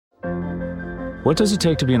What does it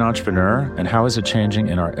take to be an entrepreneur, and how is it changing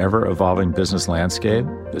in our ever-evolving business landscape?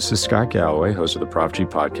 This is Scott Galloway, host of the Prop G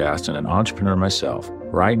podcast and an entrepreneur myself.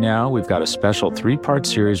 Right now, we've got a special 3-part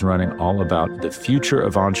series running all about the future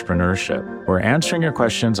of entrepreneurship. We're answering your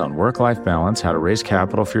questions on work-life balance, how to raise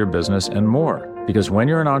capital for your business, and more. Because when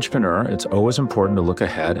you're an entrepreneur, it's always important to look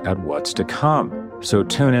ahead at what's to come. So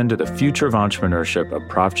tune in to the Future of Entrepreneurship, a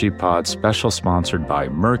Prop G Pod special sponsored by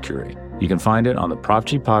Mercury. You can find it on the Prop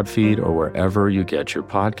G Pod feed or wherever you get your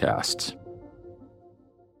podcasts.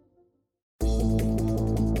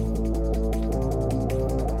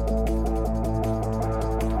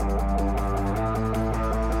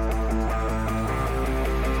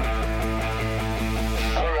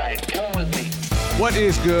 What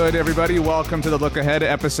is good, everybody? Welcome to the Look Ahead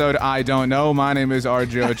episode I Don't Know. My name is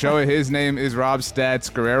RJ Ochoa. His name is Rob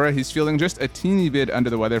Stats Guerrera. He's feeling just a teeny bit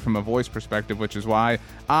under the weather from a voice perspective, which is why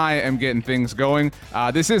I am getting things going.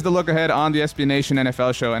 This is the Look Ahead on the SB Nation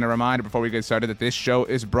NFL show, and a reminder before we get started that this show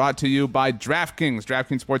is brought to you by DraftKings.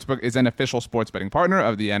 DraftKings Sportsbook is an official sports betting partner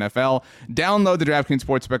of the NFL. Download the DraftKings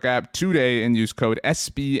Sportsbook app today and use code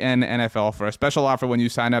SBNNFL for a special offer when you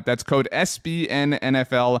sign up. That's code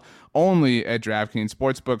SBNNFL only at DraftKings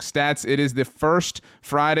Sportsbook. Stats, it is the first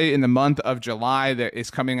Friday in the month of July that is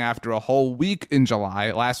coming after a whole week in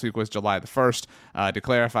July. Last week was July the 1st, to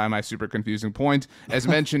clarify my super confusing point. As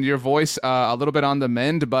mentioned, your voice a little bit on the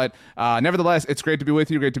mend, but nevertheless, it's great to be with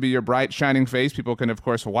you, great to be your bright, shining face. People can, of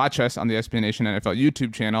course, watch us on the SB Nation NFL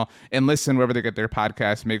YouTube channel and listen wherever they get their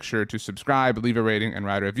podcasts. Make sure to subscribe, leave a rating, and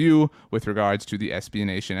write a review with regards to the SB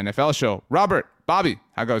Nation NFL show. Robert, Bobby,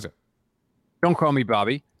 how goes it? Don't call me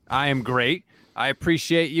Bobby. I am great. I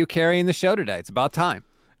appreciate you carrying the show today. It's about time.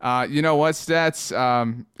 You know what, Stats?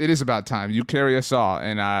 It is about time. You carry us all,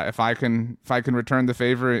 and if I can return the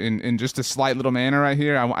favor in just a slight little manner right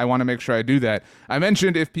here, I want to make sure I do that. I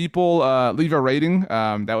mentioned if people leave a rating,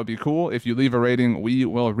 that would be cool. If you leave a rating, we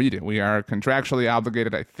will read it. We are contractually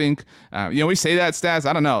obligated, I think. We say that, Stats.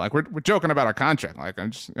 I don't know. Like we're joking about our contract. Like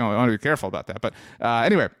I'm just, I want to be careful about that. But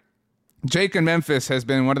anyway. Jake in Memphis has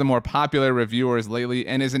been one of the more popular reviewers lately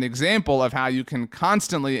and is an example of how you can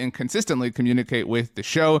constantly and consistently communicate with the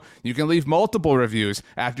show. You can leave multiple reviews.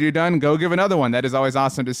 After you're done, go give another one. That is always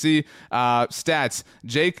awesome to see. Stats,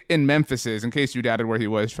 Jake in Memphis is, in case you doubted where he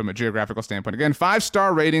was from a geographical standpoint. Again,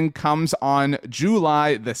 5-star rating comes on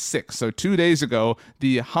July the 6th. So 2 days ago,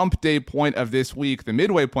 the hump day point of this week, the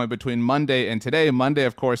midway point between Monday and today. Monday,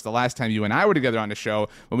 of course, the last time you and I were together on the show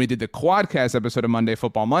when we did the Quadcast episode of Monday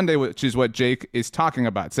Football Monday, which is what Jake is talking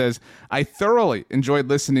about. It says, I thoroughly enjoyed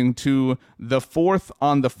listening to the 4th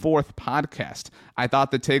on the 4th podcast. I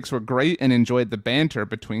thought the takes were great and enjoyed the banter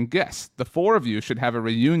between guests. The 4 of you should have a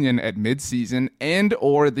reunion at mid-season and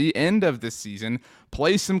or the end of the season.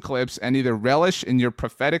 Play some clips and either relish in your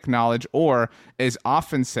prophetic knowledge or, as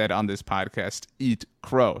often said on this podcast, eat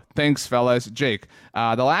crow. Thanks, fellas. Jake,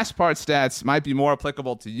 the last part, Stats, might be more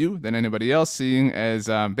applicable to you than anybody else, seeing as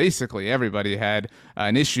basically everybody had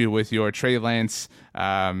an issue with your Trey Lance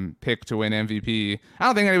pick to win MVP. I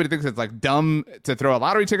don't think anybody thinks it's like dumb to throw a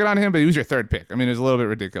lottery ticket on him, but he was your 3rd pick. I mean, it was a little bit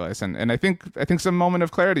ridiculous. And I think some moment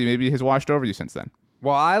of clarity maybe has washed over you since then.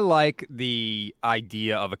 Well, I like the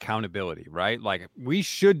idea of accountability, right? Like we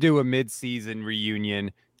should do a mid-season reunion,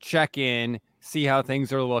 check in, see how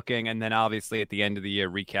things are looking, and then obviously at the end of the year,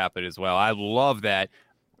 recap it as well. I love that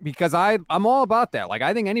because I'm all about that. Like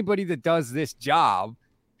I think anybody that does this job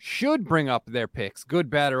should bring up their picks, good,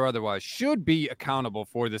 bad, or otherwise, should be accountable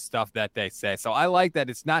for the stuff that they say. So I like that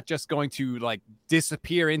it's not just going to like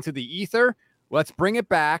disappear into the ether. Let's bring it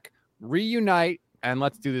back, reunite, and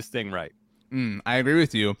let's do this thing right. I agree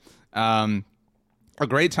with you. A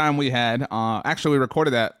great time we had. Actually, we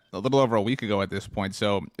recorded that a little over a week ago at this point,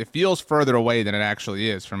 so it feels further away than it actually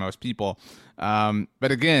is for most people.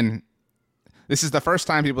 But again, this is the first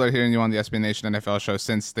time people are hearing you on the SB Nation NFL show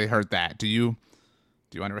since they heard that. Do you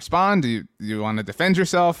want to respond? Do you want to defend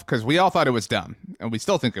yourself? Because we all thought it was dumb, and we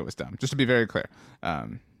still think it was dumb, just to be very clear.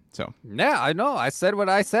 Yeah, I know. I said what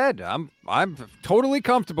I said. I'm totally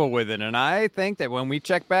comfortable with it, and I think that when we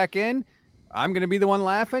check back in, I'm going to be the one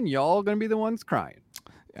laughing. Y'all going to be the ones crying.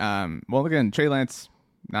 Well, again, Trey Lance,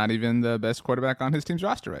 not even the best quarterback on his team's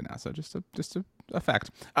roster right now. So just a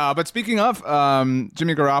fact. But speaking of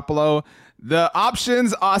Jimmy Garoppolo, the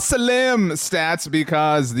options are slim, Stats,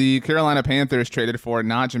 because the Carolina Panthers traded for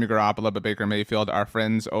not Jimmy Garoppolo, but Baker Mayfield. Our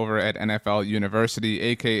friends over at NFL University,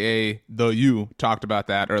 a.k.a. The U, talked about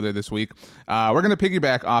that earlier this week. We're going to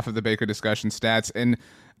piggyback off of the Baker discussion, Stats, and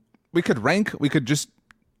we could rank, we could just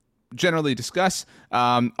generally discuss.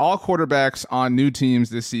 All quarterbacks on new teams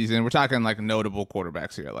this season. We're talking like notable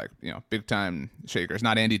quarterbacks here, like big time shakers,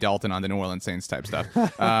 not Andy Dalton on the New Orleans Saints type stuff.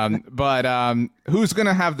 But who's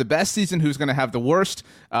gonna have the best season? Who's gonna have the worst?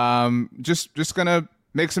 Just gonna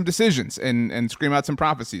make some decisions and scream out some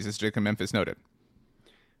prophecies, as Jacob Memphis noted.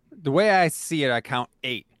 The way I see it, I count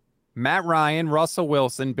 8. Matt Ryan, Russell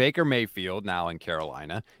Wilson, Baker Mayfield, now in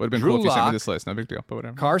Carolina. Would have been Drew cool if you sent me Lock, this list. No big deal, but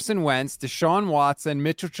whatever. Carson Wentz, Deshaun Watson,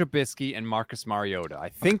 Mitchell Trubisky, and Marcus Mariota. I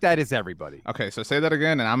think that is everybody. Okay, so say that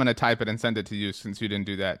again, and I'm going to type it and send it to you since you didn't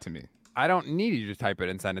do that to me. I don't need you to type it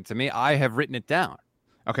and send it to me. I have written it down.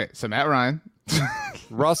 Okay, so Matt Ryan.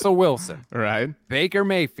 Russell Wilson. Right. Baker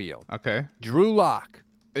Mayfield. Okay. Drew Lock.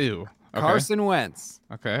 Ew. Okay. Carson Wentz.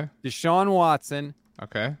 Okay. Deshaun Watson.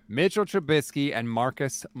 Okay. Mitchell Trubisky, and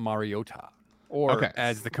Marcus Mariota. Or,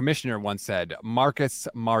 as the commissioner once said, Marcus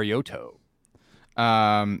Marioto.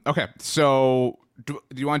 Okay, so do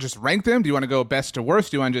you want to just rank them? Do you want to go best to worst?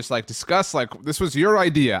 Do you want to just discuss? This was your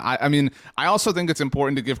idea. I mean, I also think it's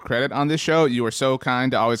important to give credit on this show. You are so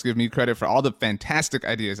kind to always give me credit for all the fantastic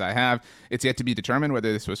ideas I have. It's yet to be determined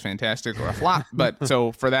whether this was fantastic or a flop. But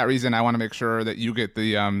so for that reason, I want to make sure that you get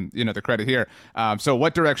the the credit here. So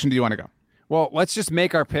what direction do you want to go? Well, let's just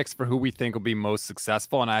make our picks for who we think will be most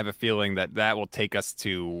successful, and I have a feeling that will take us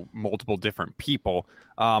to multiple different people.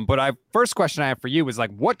 But first question I have for you is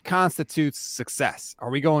what constitutes success? Are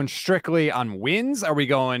we going strictly on wins? Are we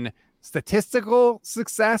going statistical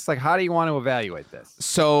success? How do you want to evaluate this?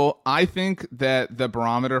 So I think that the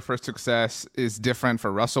barometer for success is different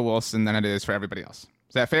for Russell Wilson than it is for everybody else.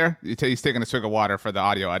 Is that fair? He's taking a swig of water for the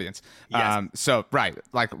audio audience. Yes. So, right.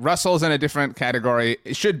 Russell's in a different category.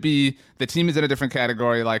 It should be the team is in a different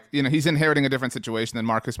category. He's inheriting a different situation than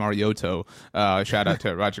Marcus Mariota. Shout out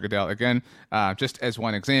to Roger Goodell again, just as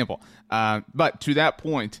one example. But to that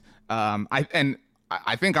point, I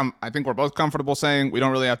think we're both comfortable saying we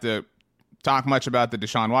don't really have to talk much about the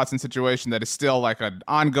Deshaun Watson situation. That is still an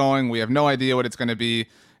ongoing. We have no idea what it's going to be.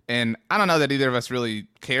 And I don't know that either of us really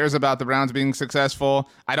cares about the Browns being successful.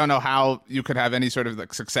 I don't know how you could have any sort of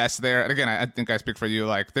success there. And again, I think I speak for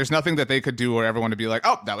you. There's nothing that they could do where everyone would be like,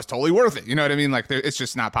 oh, that was totally worth it. You know what I mean? It's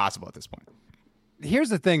just not possible at this point. Here's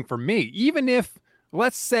the thing for me. Even if,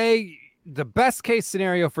 let's say, the best case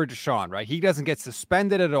scenario for Deshaun, right? He doesn't get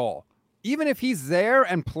suspended at all. Even if he's there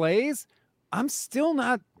and plays, I'm still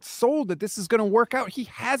not sold that this is going to work out. He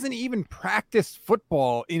hasn't even practiced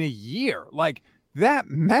football in a year. That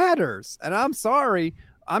matters. And I'm sorry,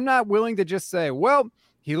 I'm not willing to just say, well,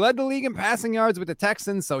 he led the league in passing yards with the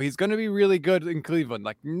Texans, so he's going to be really good in Cleveland.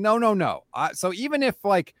 No. So even if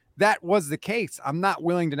that was the case, I'm not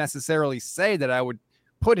willing to necessarily say that I would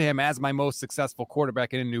put him as my most successful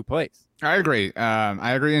quarterback in a new place. I agree.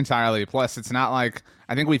 I agree entirely. Plus, it's not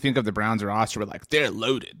I think we think of the Browns roster with they're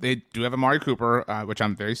loaded. They do have Amari Cooper, which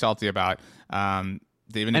I'm very salty about.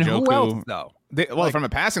 David Njoku. Who else, though? From a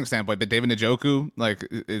passing standpoint, but David Njoku,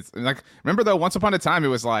 it's remember though, once upon a time, it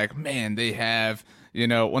was man, they have,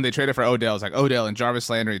 when they traded for Odell, it's Odell and Jarvis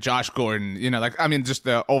Landry, Josh Gordon, just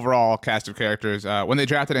the overall cast of characters. When they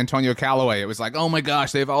drafted Antonio Callaway, it was oh my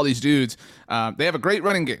gosh, they have all these dudes. They have a great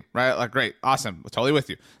running game, right? Great, awesome, totally with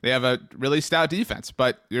you. They have a really stout defense,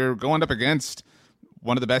 but you're going up against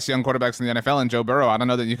one of the best young quarterbacks in the NFL, and Joe Burrow. I don't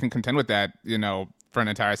know that you can contend with that, for an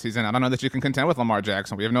entire season. I don't know that you can contend with Lamar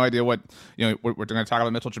Jackson. We have no idea what, we're going to talk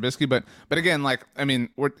about Mitchell Trubisky, but again,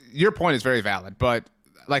 your point is very valid, but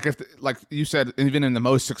if you said, even in the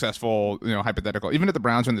most successful, hypothetical, even if the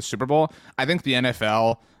Browns win the Super Bowl, I think the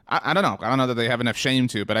NFL, I don't know. I don't know that they have enough shame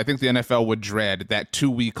to, but I think the NFL would dread that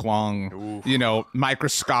 2-week long,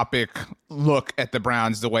 microscopic look at the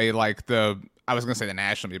Browns the way I was going to say the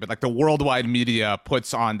national media, but the worldwide media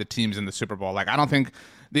puts on the teams in the Super Bowl. I don't think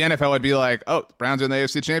the NFL would be oh, Browns are in the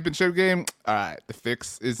AFC Championship game. All right, the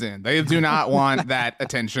fix is in. They do not want that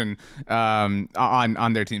attention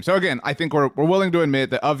on their team. So again, I think we're willing to admit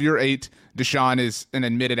that of your 8, Deshaun is an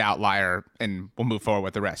admitted outlier, and we'll move forward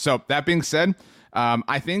with the rest. So that being said, I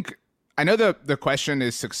know the question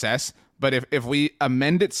is success, but if we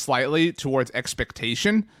amend it slightly towards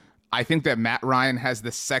expectation, I think that Matt Ryan has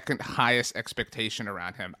the second highest expectation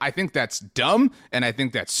around him. I think that's dumb, and I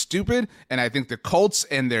think that's stupid, and I think the Colts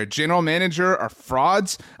and their general manager are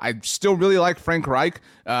frauds. I still really like Frank Reich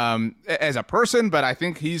as a person, but I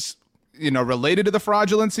think he's related to the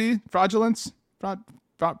fraudulence that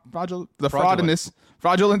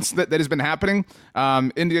has been happening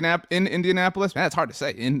in Indianapolis. Man, it's hard to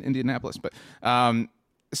say in Indianapolis, but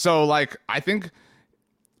so I think.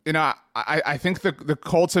 I think the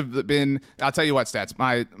Colts have been. I'll tell you what, Stats.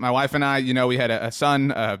 My wife and I, we had a son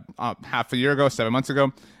half a year ago, 7 months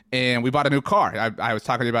ago, and we bought a new car. I was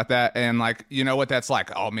talking to you about that, and like, you know what that's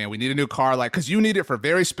like. Oh man, we need a new car, like, because you need it for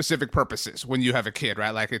very specific purposes when you have a kid,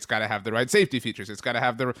 right? Like, it's got to have the right safety features, it's got to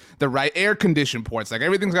have the right air condition ports, like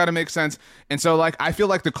everything's got to make sense. And so, like, I feel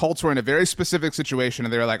like the Colts were in a very specific situation,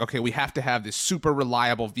 and they were like, okay, we have to have this super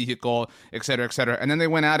reliable vehicle, et cetera, et cetera. And then they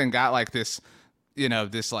went out and got like this, you know,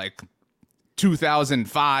 this like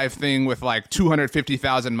 2005 thing with like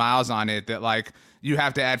 250,000 miles on it that like you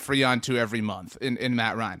have to add Freon to every month in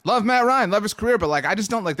Matt Ryan. Love Matt Ryan, love his career, but like I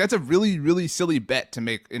just don't like, that's a really, really silly bet to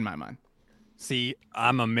make in my mind. See,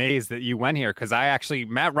 I'm amazed that you went here because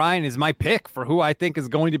Matt Ryan is my pick for who I think is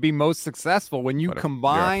going to be most successful. When you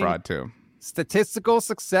combine you're a fraud too. Statistical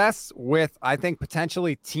success with, I think,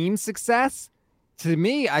 potentially team success, to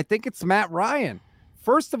me, I think it's Matt Ryan.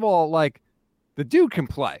 First of all, like, the dude can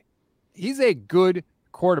play. He's a good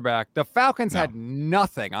quarterback. The Falcons had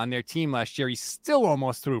nothing on their team last year. He still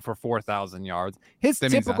almost threw for 4,000 yards. His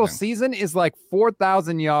typical season is like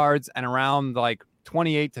 4,000 yards and around like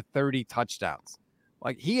 28 to 30 touchdowns.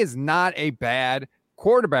 Like, he is not a bad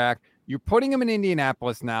quarterback. You're putting him in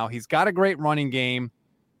Indianapolis now. He's got a great running game.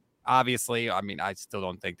 Obviously, I mean, I still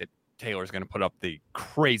don't think that Taylor's going to put up the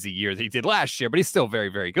crazy year that he did last year, but he's still very,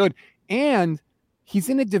 very good. And he's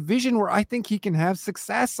in a division where I think he can have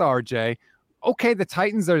success, RJ. Okay, the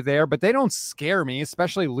Titans are there, but they don't scare me,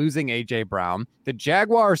 especially losing A.J. Brown. The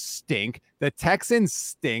Jaguars stink. The Texans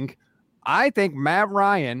stink. I think Matt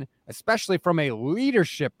Ryan, especially from a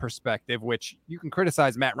leadership perspective, which you can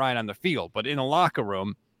criticize Matt Ryan on the field, but in a locker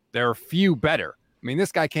room, there are few better. I mean,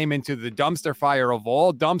 this guy came into the dumpster fire of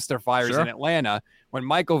all dumpster fires in Atlanta when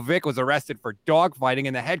Michael Vick was arrested for dogfighting,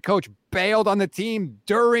 and the head coach bailed on the team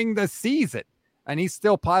during the season, and he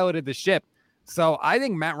still piloted the ship. So I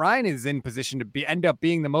think Matt Ryan is in position to end up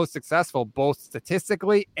being the most successful, both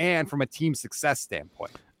statistically and from a team success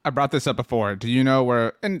standpoint. I brought this up before. Do you know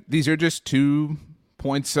where, and these are just 2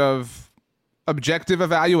 points of objective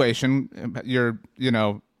evaluation. Your,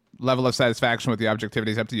 level of satisfaction with the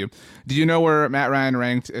objectivity is up to you. Do you know where Matt Ryan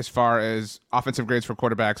ranked as far as offensive grades for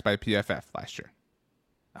quarterbacks by PFF last year?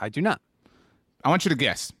 I do not. I want you to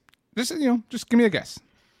guess. Just give me a guess.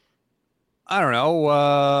 I don't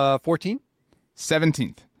know, 14?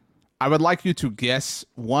 17th. I would like you to guess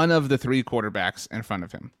one of the 3 quarterbacks in front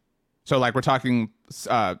of him. So, like, we're talking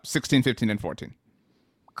 16, 15, and 14.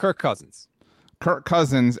 Kirk Cousins. Kirk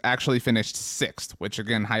Cousins actually finished 6th, which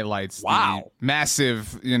again highlights the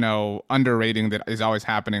massive, underrating that is always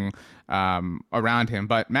happening around him.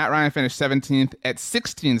 But Matt Ryan finished 17th at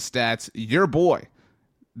 16 stats. Your boy,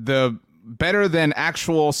 the better than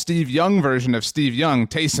actual Steve Young version of Steve Young,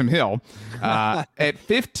 Taysom Hill, at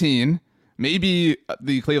 15, maybe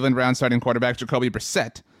the Cleveland Browns starting quarterback Jacoby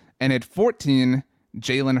Brissett, and at 14,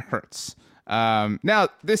 Jalen Hurts. Now,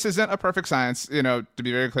 this isn't a perfect science, to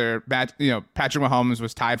be very clear. Patrick Mahomes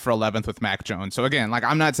was tied for 11th with Mac Jones. So again, like,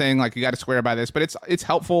 I'm not saying like you got to swear by this, but it's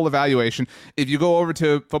helpful evaluation. If you go over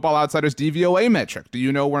to Football Outsiders DVOA metric, do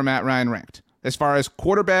you know where Matt Ryan ranked as far as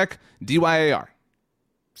quarterback DYAR?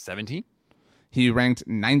 17. He ranked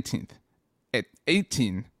 19th. At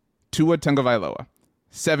 18, Tua Tagovailoa.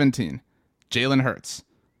 17, Jalen Hurts.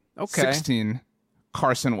 Okay. 16,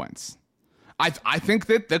 Carson Wentz. I think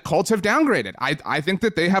that the Colts have downgraded. I think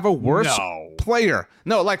that they have a worse player.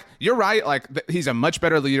 No, like, you're right. Like, he's a much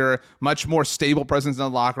better leader, much more stable presence in the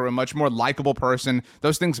locker room, much more likable person.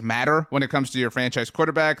 Those things matter when it comes to your franchise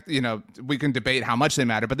quarterback. We can debate how much they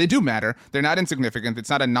matter, but they do matter. They're not insignificant. It's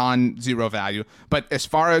not a non-zero value. But as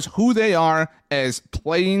far as who they are as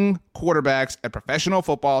playing quarterbacks at professional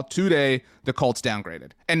football today, the Colts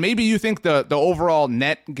downgraded. And maybe you think the overall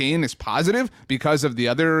net gain is positive because of the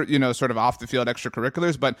other, sort of off the field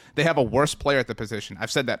extracurriculars, but they have a worse player at the position.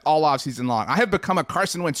 I've said that all offseason long. I have become a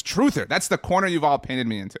Carson Wentz truther. That's the corner you've all painted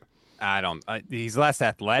me into. He's less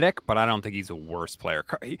athletic, but I don't think he's a worse player.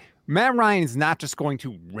 Matt Ryan is not just going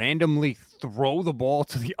to randomly throw the ball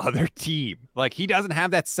to the other team. Like, he doesn't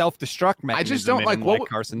have that self-destruct mechanism. I just don't like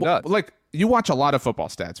Carson does. Like, you watch a lot of football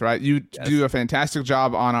stats, right? You do a fantastic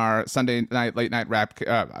job on our Sunday night, late night rap.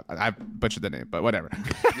 I butchered the name, but whatever.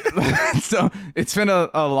 So it's been a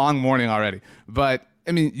long morning already. But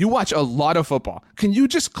I mean, you watch a lot of football. Can you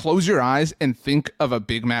just close your eyes and think of a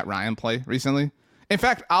big Matt Ryan play recently? In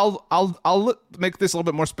fact, I'll make this a little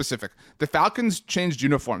bit more specific. The Falcons changed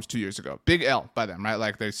uniforms 2 years ago. Big L by them, right?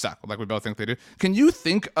 Like, they suck. Like, we both think they do. Can you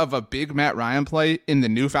think of a big Matt Ryan play in the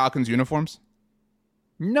new Falcons uniforms?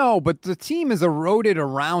 No, but the team is eroded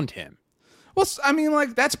around him. Well, I mean, like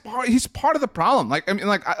he's part of the problem. Like, I mean,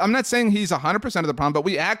 like I'm not saying he's 100% of the problem, but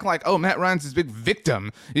we act like, oh, Matt Ryan's this big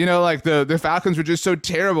victim. You know, like the Falcons were just so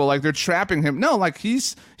terrible, like they're trapping him. No, like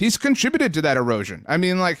he's contributed to that erosion. I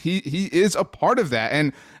mean, like he is a part of that.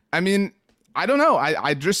 And I mean, I don't know.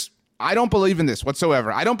 I don't believe in this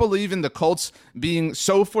whatsoever. I don't believe in the Colts being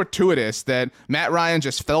so fortuitous that Matt Ryan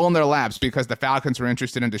just fell in their laps because the Falcons were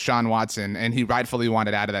interested in Deshaun Watson and he rightfully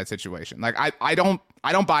wanted out of that situation. Like I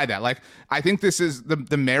don't buy that. Like I think this is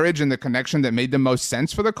the marriage and the connection that made the most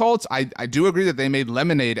sense for the Colts. I do agree that they made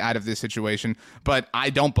lemonade out of this situation, but I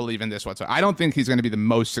don't believe in this whatsoever. I don't think he's going to be the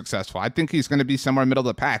most successful. I think he's going to be somewhere middle of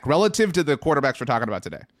the pack relative to the quarterbacks we're talking about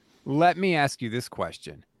today. Let me ask you this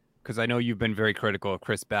question, because I know you've been very critical of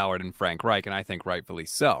Chris Ballard and Frank Reich, and I think rightfully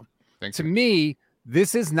so. To me,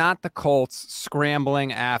 this is not the Colts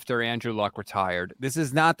scrambling after Andrew Luck retired. This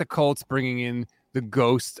is not the Colts bringing in the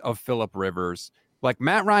ghost of Phillip Rivers. Like,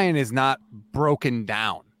 Matt Ryan is not broken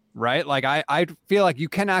down, right? Like, I feel like you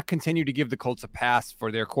cannot continue to give the Colts a pass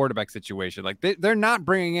for their quarterback situation. Like, they're not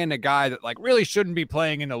bringing in a guy that, like, really shouldn't be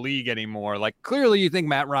playing in the league anymore. Like, clearly you think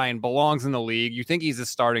Matt Ryan belongs in the league. You think he's a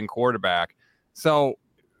starting quarterback. So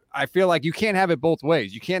I feel like you can't have it both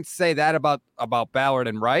ways. You can't say that about Ballard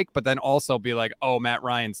and Reich, but then also be like, oh, Matt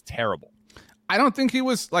Ryan's terrible. I don't think he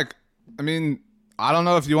was like, I mean, I don't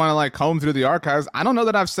know if you want to like comb through the archives. I don't know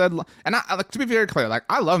that I've said, and I like to be very clear, like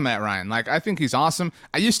I love Matt Ryan. Like I think he's awesome.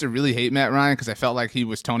 I used to really hate Matt Ryan because I felt like he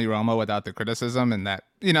was Tony Romo without the criticism, and that,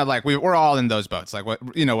 you know, like we're all in those boats, like what,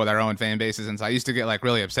 you know, with our own fan bases. And so I used to get like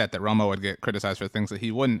really upset that Romo would get criticized for things that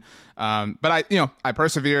he wouldn't. But I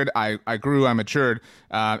persevered, I grew, I matured.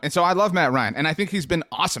 And so I love Matt Ryan, and I think he's been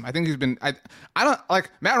awesome. I think he's been, I don't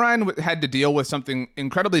like Matt Ryan had to deal with something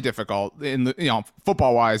incredibly difficult in the, you know,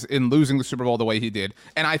 football wise in losing the Super Bowl the way he did.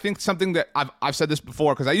 And I think something that I've said this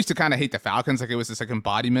before, because I used to kind of hate the Falcons, like it was this like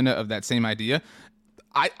embodiment of that same idea.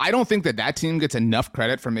 I don't think that team gets enough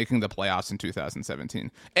credit for making the playoffs in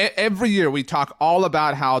 2017. Every year we talk all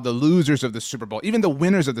about how the losers of the Super Bowl, even the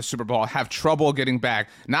winners of the Super Bowl, have trouble getting back.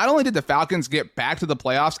 Not only did the Falcons get back to the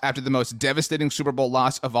playoffs after the most devastating Super Bowl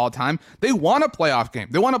loss of all time, they won a playoff game.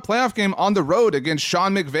 They won a playoff game on the road against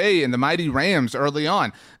Sean McVay and the mighty Rams early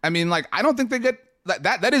on. I mean, like, I don't think they get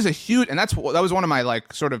that is a huge, and that was one of my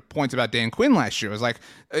like sort of points about Dan Quinn last year. It was like,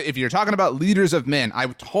 if you're talking about leaders of men, I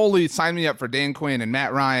would totally sign me up for Dan Quinn and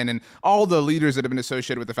Matt Ryan and all the leaders that have been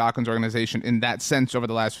associated with the Falcons organization in that sense over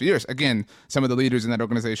the last few years. Again, some of the leaders in that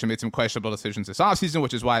organization made some questionable decisions this offseason,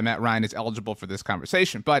 which is why Matt Ryan is eligible for this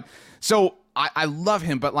conversation. But so I love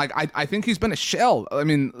him, but like I think he's been a shell. I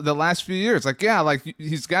mean, the last few years, like, yeah, like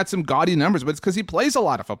he's got some gaudy numbers, but it's because he plays a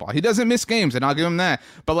lot of football. He doesn't miss games, and I'll give him that.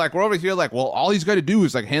 But like we're over here, like, well, all he's got to do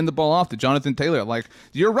is like hand the ball off to Jonathan Taylor. Like,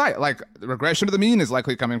 you're right. Like, the regression to the mean is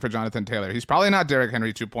likely coming for Jonathan Taylor. He's probably not Derrick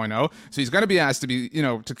Henry 2.0, so he's going to be asked to be, you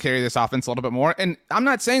know, to carry this offense a little bit more. And I'm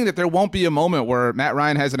not saying that there won't be a moment where Matt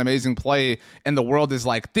Ryan has an amazing play and the world is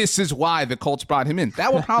like, this is why the Colts brought him in.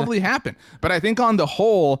 That will probably happen. But I think on the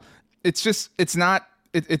whole, it's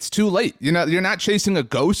too late. You know, you're not chasing a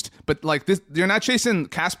ghost, but like this, you're not chasing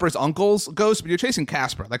Casper's uncle's ghost, but you're chasing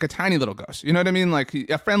Casper, like a tiny little ghost. You know what I mean? Like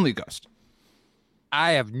a friendly ghost.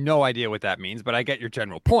 I have no idea what that means, but I get your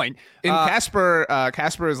general point. In Casper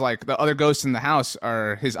is like the other ghosts in the house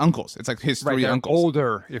are his uncles. It's like his three uncles.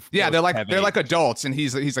 Older, they're like adults, and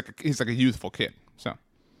he's like a youthful kid. So,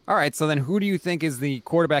 all right. So then, who do you think is the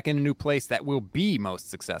quarterback in a new place that will be most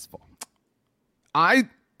successful? I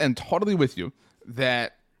am totally with you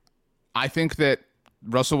that I think that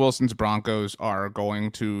Russell Wilson's Broncos are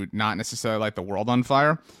going to not necessarily light the world on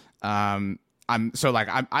fire.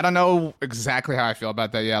 I don't know exactly how I feel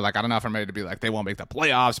about that. Yeah, like I don't know if I'm ready to be like they won't make the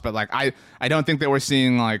playoffs, but like I don't think that we're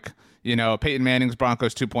seeing like, you know, Peyton Manning's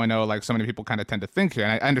Broncos 2.0 like so many people kind of tend to think here,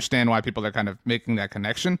 and I understand why people are kind of making that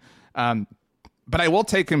connection. But I will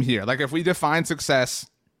take him here. Like if we define success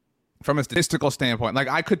from a statistical standpoint, like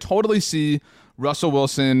I could totally see Russell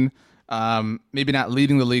Wilson maybe not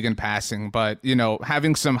leading the league in passing, but, you know,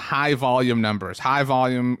 having some high volume numbers,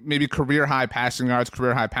 maybe career high passing yards,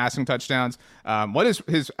 career high passing touchdowns. What is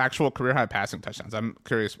his actual career high passing touchdowns? I'm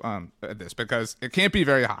curious at this because it can't be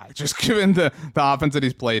very high, just given the offense that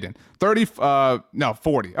he's played in. 40.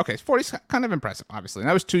 Okay, 40's kind of impressive, obviously. And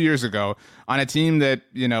that was 2 years ago on a team that,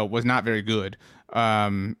 you know, was not very good.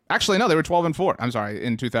 Actually, no, they were 12-4. I'm sorry,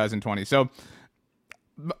 in 2020. So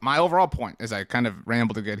my overall point, as I kind of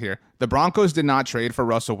ramble to get here, the Broncos did not trade for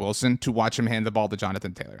Russell Wilson to watch him hand the ball to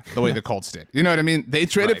Jonathan Taylor the way the Colts did. You know what I mean? They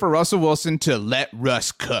traded for Russell Wilson to let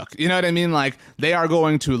Russ cook. You know what I mean? Like, they are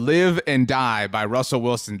going to live and die by Russell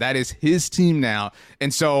Wilson. That is his team now.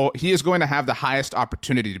 And so he is going to have the highest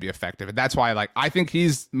opportunity to be effective. And that's why, like, I think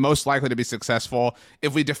he's most likely to be successful.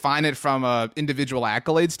 If we define it from a individual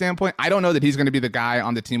accolade standpoint, I don't know that he's going to be the guy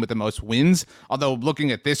on the team with the most wins. Although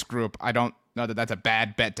looking at this group, I don't know that that's a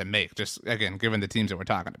bad bet to make, just, again, given the teams that we're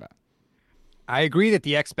talking about. I agree that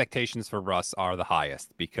the expectations for Russ are the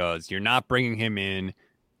highest because you're not bringing him in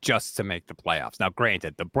just to make the playoffs. Now,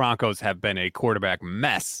 granted, the Broncos have been a quarterback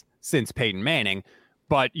mess since Peyton Manning,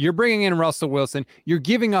 but you're bringing in Russell Wilson. You're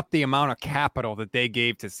giving up the amount of capital that they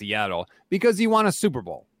gave to Seattle because you want a Super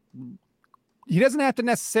Bowl. He doesn't have to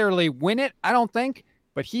necessarily win it, I don't think,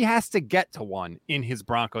 but he has to get to one in his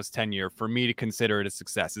Broncos tenure for me to consider it a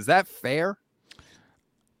success. Is that fair?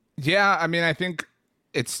 Yeah, I mean, I think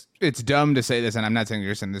it's dumb to say this, and I'm not saying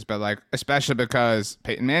you're saying this, but like, especially because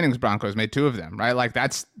Peyton Manning's Broncos made 2 of them, right? Like,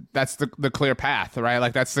 that's the clear path, right?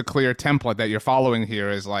 Like, that's the clear template that you're following here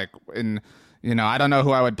is like, I don't know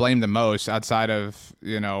who I would blame the most outside of,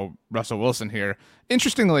 Russell Wilson here.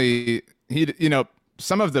 Interestingly,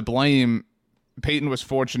 some of the blame, Peyton was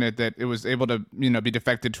fortunate that it was able to, be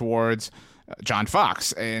defected towards John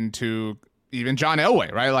Fox and to even John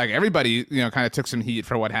Elway, right? Like, everybody, kind of took some heat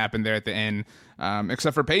for what happened there at the end,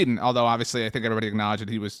 except for Peyton. Although obviously, I think everybody acknowledged that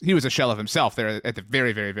he was a shell of himself there at the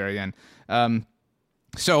very, very, very end.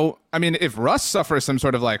 So, I mean, if Russ suffers some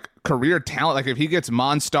sort of like career talent, like if he gets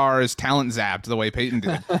Monstar's talent zapped the way Peyton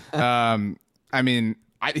did, I mean,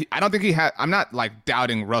 I don't think he had. I'm not like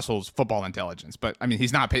doubting Russell's football intelligence, but I mean,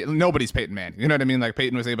 he's not Peyton. Nobody's Peyton Manning. You know what I mean? Like,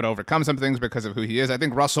 Peyton was able to overcome some things because of who he is. I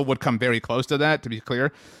think Russell would come very close to that, to be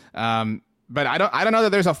clear. But I don't know that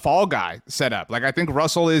there's a fall guy set up. Like, I think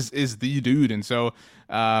Russell is the dude, and so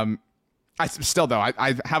I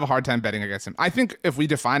have a hard time betting against him. I think if we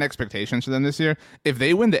define expectations for them this year, if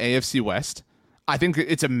they win the AFC West, I think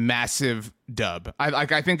it's a massive dub.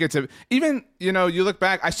 I think it's even, you look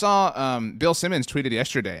back, I saw Bill Simmons tweeted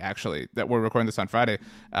yesterday, actually, that we're recording this on Friday,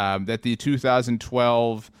 that the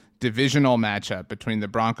 2012 divisional matchup between the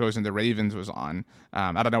Broncos and the Ravens was on.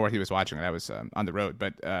 I don't know where he was watching it. I was on the road,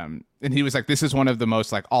 but and he was like, "This is one of the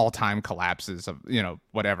most like all-time collapses of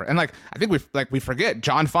whatever." And like, I think we forget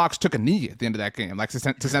John Fox took a knee at the end of that game, like to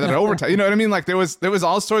send it to overtime. You know what I mean? Like, there was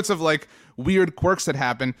all sorts of like weird quirks that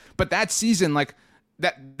happened. But that season, like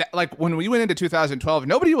that like when we went into 2012,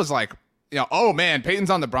 nobody was like, oh man, Peyton's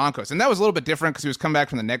on the Broncos. And that was a little bit different because he was coming back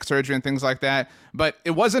from the neck surgery and things like that. But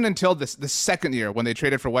it wasn't until the second year when they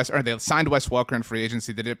traded for they signed Wes Welker in free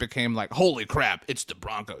agency that it became like, holy crap, it's the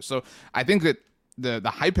Broncos. So I think that the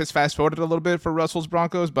hype has fast forwarded a little bit for Russell's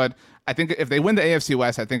Broncos. But I think if they win the AFC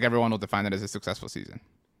West, I think everyone will define that as a successful season.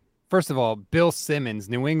 First of all, Bill Simmons,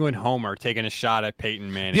 New England homer, taking a shot at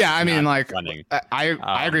Peyton Manning. Yeah, I mean, like, I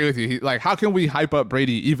agree with you. Like, how can we hype up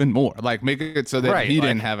Brady even more? Like, make it so that he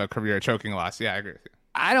didn't have a career choking loss. Yeah, I agree with you.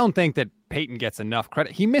 I don't think that Peyton gets enough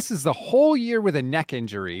credit. He misses the whole year with a neck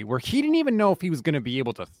injury where he didn't even know if he was going to be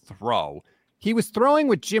able to throw. He was throwing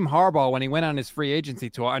with Jim Harbaugh when he went on his free agency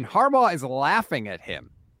tour, and Harbaugh is laughing at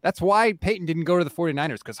him. That's why Peyton didn't go to the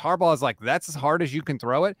 49ers, because Harbaugh is like, that's as hard as you can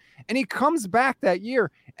throw it. And he comes back that year,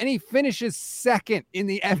 and he finishes second in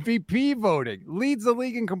the MVP voting, leads the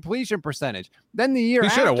league in completion percentage. Then the year after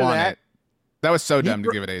that... He should have won it. That was so dumb to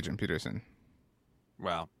give it to Adrian Peterson.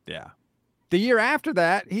 Well, yeah. The year after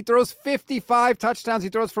that, he throws 55 touchdowns. He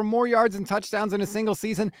throws for more yards and touchdowns in a single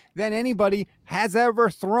season than anybody has ever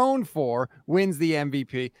thrown for, wins the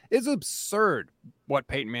MVP. It's absurd what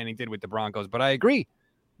Peyton Manning did with the Broncos, but I agree.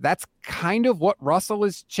 That's kind of what Russell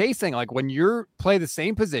is chasing. Like, when you play the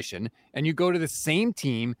same position and you go to the same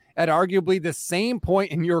team at arguably the same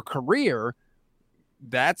point in your career,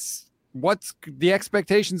 that's what the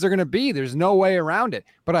expectations are going to be. There's no way around it.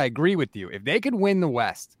 But I agree with you. If they could win the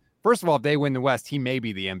West, first of all, if they win the West, he may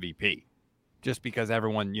be the MVP. Just because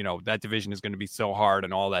everyone, that division is going to be so hard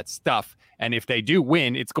and all that stuff. And if they do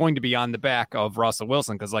win, it's going to be on the back of Russell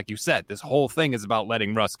Wilson. Because like you said, this whole thing is about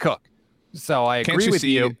letting Russ cook. So I agree with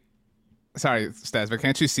you. Sorry, Stas, but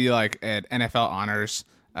can't you see like at NFL honors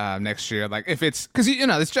next year, like if it's because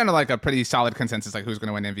it's generally like a pretty solid consensus, like who's going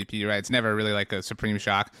to win MVP, right? It's never really like a supreme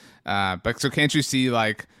shock. But so can't you see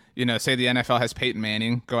like say the NFL has Peyton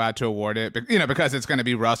Manning go out to award it, because it's going to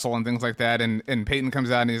be Russell and things like that, and Peyton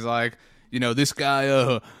comes out and he's like, this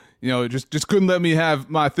guy, just couldn't let me have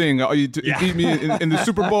my thing. You beat me in the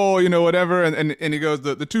Super Bowl, whatever. And he goes,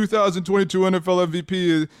 the 2022 NFL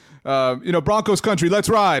MVP Broncos country, let's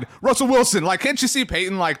ride. Russell Wilson. Like, can't you see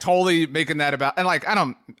Peyton like totally making that about, and like,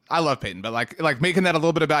 I love Peyton, but like making that a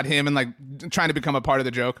little bit about him and like trying to become a part of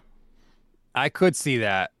the joke. I could see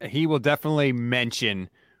that. He will definitely mention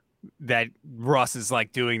that Russ is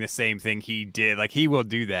like doing the same thing he did. Like, he will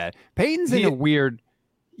do that. Peyton's in a weird,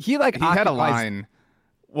 he had a line.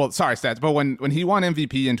 Well, sorry, Stats, but when he won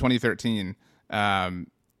MVP in 2013,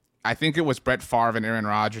 I think it was Brett Favre and Aaron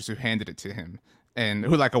Rodgers who handed it to him and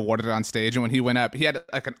who like awarded it on stage. And when he went up, he had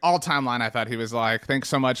like an all-time line. I thought he was like, "Thanks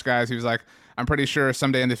so much, guys." He was like, "I'm pretty sure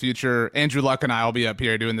someday in the future, Andrew Luck and I will be up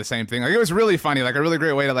here doing the same thing." Like, it was really funny, like a really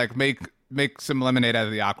great way to like make some lemonade out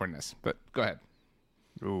of the awkwardness. But go ahead.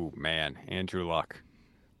 Ooh, man, Andrew Luck.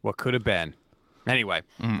 What could have been? Anyway,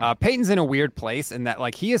 Peyton's in a weird place in that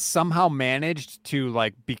like he has somehow managed to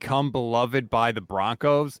like become beloved by the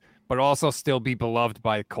Broncos, but also still be beloved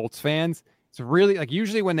by Colts fans. It's really like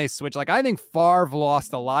usually when they switch, like I think Favre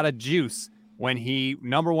lost a lot of juice when he,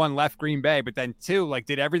 number one, left Green Bay, but then two, like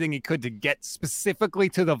did everything he could to get specifically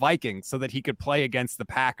to the Vikings so that he could play against the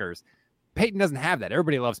Packers. Peyton doesn't have that.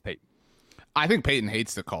 Everybody loves Peyton. I think Peyton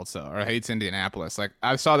hates the Colts, though, or hates Indianapolis. Like,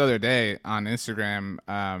 I saw the other day on Instagram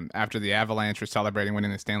after the Avalanche were celebrating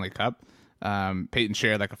winning the Stanley Cup, Peyton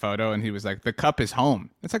shared, like, a photo, and he was like, "The cup is home."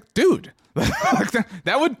 It's like, dude,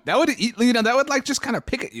 that would, like, just kind of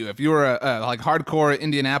pick at you if you were a like, hardcore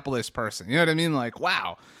Indianapolis person. You know what I mean? Like,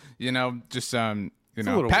 wow. Just, Pat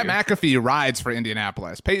weird. McAfee rides for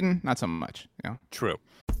Indianapolis. Peyton, not so much. True.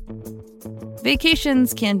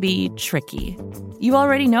 Vacations can be tricky. You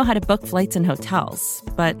already know how to book flights and hotels,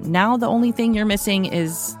 but now the only thing you're missing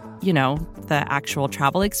is, the actual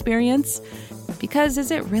travel experience. Because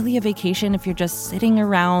is it really a vacation if you're just sitting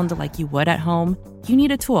around like you would at home? You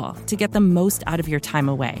need a tool to get the most out of your time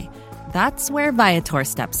away. That's where Viator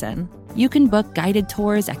steps in. You can book guided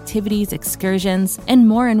tours, activities, excursions, and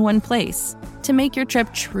more in one place to make your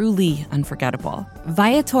trip truly unforgettable.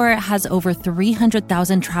 Viator has over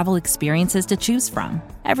 300,000 travel experiences to choose from.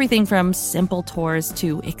 Everything from simple tours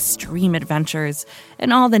to extreme adventures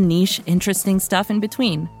and all the niche, interesting stuff in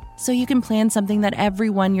between. So you can plan something that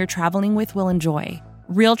everyone you're traveling with will enjoy.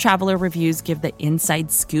 Real traveler reviews give the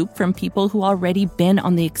inside scoop from people who already been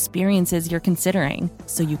on the experiences you're considering,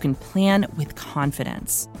 so you can plan with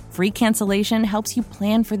confidence. Free cancellation helps you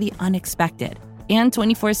plan for the unexpected. And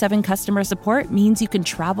 24/7 customer support means you can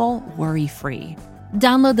travel worry-free.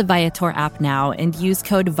 Download the Viator app now and use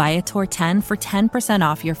code Viator10 for 10%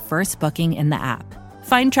 off your first booking in the app.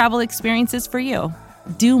 Find travel experiences for you.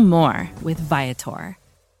 Do more with Viator.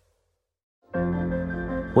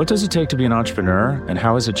 What does it take to be an entrepreneur, and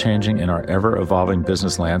how is it changing in our ever-evolving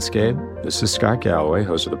business landscape? This is Scott Galloway,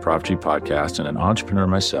 host of the Prop G podcast and an entrepreneur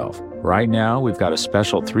myself. Right now, we've got a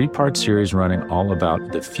special 3-part series running all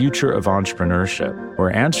about the future of entrepreneurship.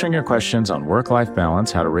 We're answering your questions on work-life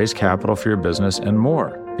balance, how to raise capital for your business, and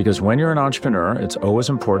more. Because when you're an entrepreneur, it's always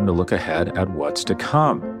important to look ahead at what's to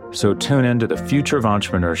come. So tune in to the Future of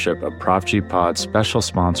Entrepreneurship, a Prop G pod special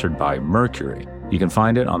sponsored by Mercury. You can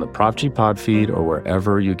find it on the Prop G Pod feed or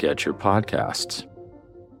wherever you get your podcasts.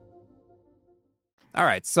 All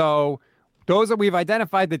right, so those are, we've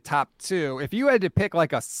identified the top 2. If you had to pick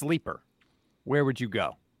like a sleeper, where would you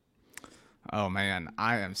go? Oh, man,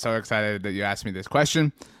 I am so excited that you asked me this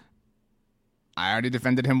question. I already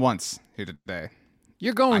defended him once here today.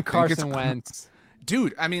 You're going Carson Wentz.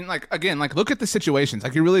 Dude, I mean, like, again, like, look at the situations.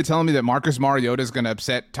 Like, you're really telling me that Marcus Mariota is going to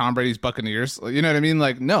upset Tom Brady's Buccaneers? You know what I mean?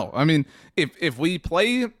 Like, no. I mean, if we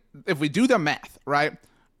do the math, right,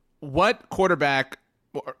 what quarterback's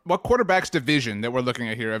division that we're looking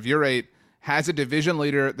at here of year 8 has a division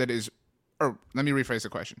leader that is, or let me rephrase the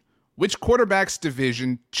question. Which quarterback's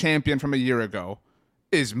division champion from a year ago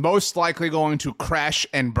is most likely going to crash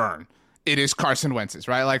and burn? It is Carson Wentz's,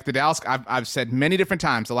 right? Like the Dallas, I've said many different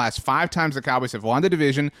times, the last 5 times the Cowboys have won the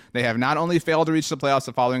division, they have not only failed to reach the playoffs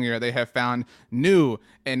the following year, they have found new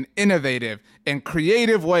and innovative and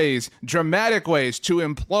creative ways, dramatic ways to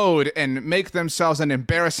implode and make themselves an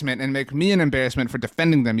embarrassment and make me an embarrassment for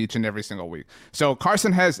defending them each and every single week. So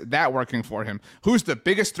Carson has that working for him. Who's the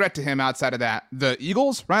biggest threat to him outside of that? The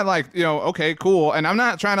Eagles, right? Like, okay, cool. And I'm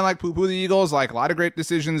not trying to like poo-poo the Eagles, like a lot of great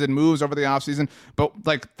decisions and moves over the offseason, but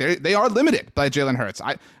like they are limited by Jalen Hurts.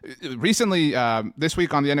 Recently, this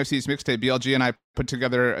week on the NFC East Mixtape, BLG and I put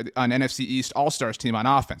together an NFC East All-Stars team on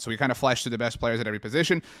offense. So we kind of flashed through the best players at every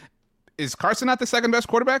position. Is Carson not the second best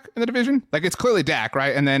quarterback in the division? Like, it's clearly Dak,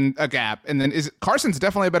 right? And then a gap. And then Carson's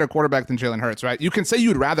definitely a better quarterback than Jalen Hurts, right? You can say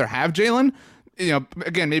you'd rather have Jalen,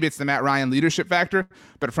 again, maybe it's the Matt Ryan leadership factor,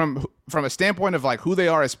 but from a standpoint of like who they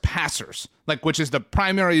are as passers, like which is the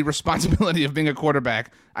primary responsibility of being a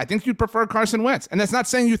quarterback, I think you'd prefer Carson Wentz. And that's not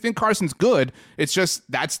saying you think Carson's good. It's just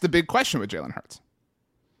that's the big question with Jalen Hurts.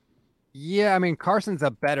 Yeah, I mean, Carson's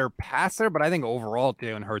a better passer, but I think overall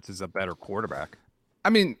Jalen Hurts is a better quarterback. I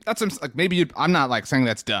mean, that's like maybe I'm not like saying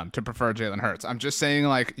that's dumb to prefer Jalen Hurts. I'm just saying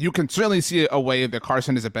like you can certainly see a way that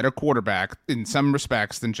Carson is a better quarterback in some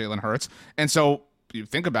respects than Jalen Hurts. And so you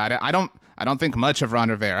think about it, I don't think much of Ron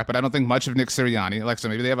Rivera, but I don't think much of Nick Sirianni. Like, so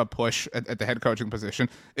maybe they have a push at the head coaching position.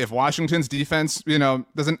 If Washington's defense, they don't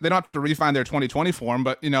have to refine their 2020 form,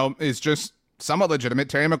 but is just somewhat legitimate.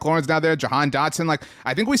 Terry McLaurin's now there, Jahan Dotson. Like,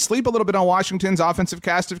 I think we sleep a little bit on Washington's offensive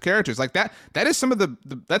cast of characters. Like that is some of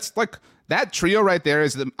that's like that trio right there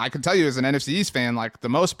is I can tell you as an NFC East fan, like the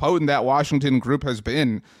most potent that Washington group has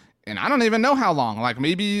been. And I don't even know how long, like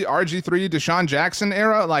maybe RG3, Deshaun Jackson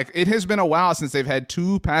era. Like it has been a while since they've had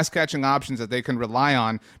two pass catching options that they can rely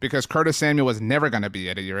on, because Curtis Samuel was never going to be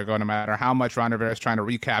it a year ago, no matter how much Ron Rivera is trying to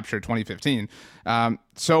recapture 2015.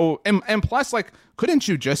 So plus, like, couldn't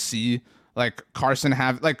you just see like Carson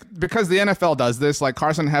have, like, because the NFL does this, like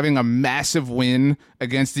Carson having a massive win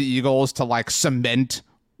against the Eagles to like cement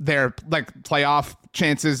their like playoff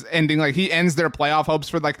chances, ending like he ends their playoff hopes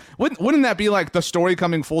for like, wouldn't that be like the story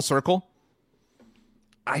coming full circle?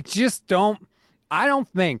 I don't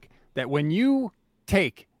think that when you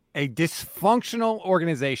take a dysfunctional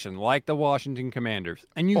organization like the Washington Commanders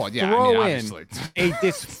and you throw in a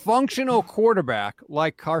dysfunctional quarterback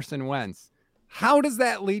like Carson Wentz, how does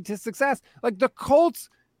that lead to success? Like the Colts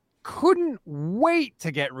couldn't wait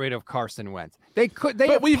to get rid of Carson Wentz. They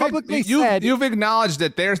publicly said you've acknowledged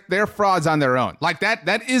that they're frauds on their own. Like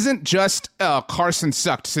that isn't just a Carson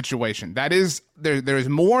sucked situation. That is there is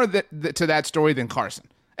more to that story than Carson.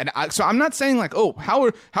 And so I'm not saying like, oh, how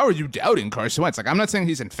are you doubting Carson Wentz? Like, I'm not saying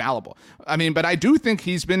he's infallible. I mean, but I do think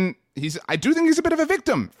he's a bit of a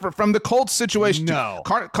victim from the Colts situation. No,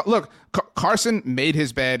 Carson made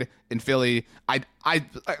his bed in Philly. I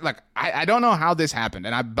don't know how this happened,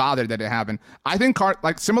 and I'm bothered that it happened. I think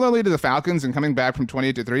similarly to the Falcons and coming back from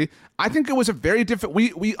 28-3, I think it was a very different.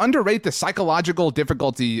 We underrate the psychological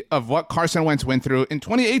difficulty of what Carson Wentz went through in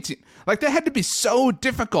 2018. Like that had to be so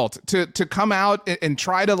difficult to come out and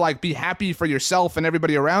try to like be happy for yourself and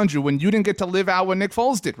everybody around you when you didn't get to live out what Nick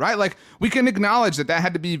Foles did, right? Like we can acknowledge that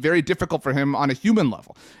had to be very difficult for him on a human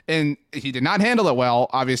level, and he did not handle it well,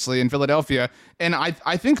 obviously, in Philadelphia. And I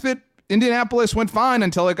think that Indianapolis went fine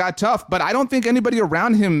until it got tough, but I don't think anybody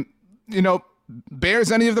around him,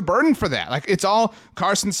 bears any of the burden for that. Like it's all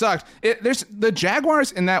Carson sucked. There's the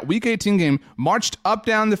Jaguars in that Week 18 game marched up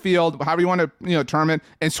down the field, however you want to term it,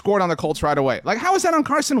 and scored on the Colts right away. Like how is that on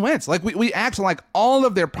Carson Wentz? Like we act like all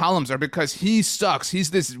of their problems are because he sucks.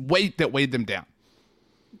 He's this weight that weighed them down.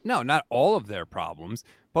 No, not all of their problems,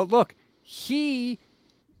 but look, he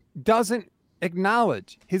doesn't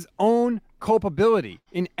acknowledge his own culpability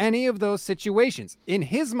in any of those situations. In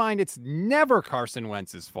his mind, it's never Carson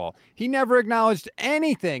Wentz's fault. He never acknowledged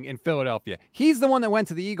anything in Philadelphia. He's the one that went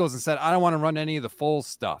to the Eagles and said, I don't want to run any of the Foles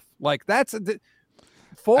stuff. Like that's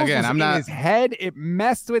Foles again, was in his head. It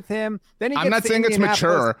messed with him. Then I'm not saying it's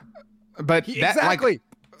mature, but exactly.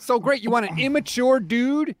 So great. You want an immature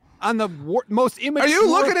dude on the most immature. Are you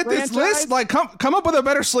looking at franchise? this list? Like come up with a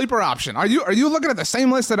better sleeper option. Are you looking at the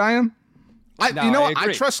same list that I am?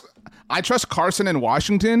 I trust Carson in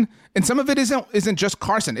Washington, and some of it isn't just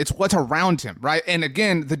Carson. It's what's around him, right? And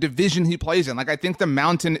again, the division he plays in. Like I think the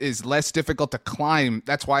mountain is less difficult to climb.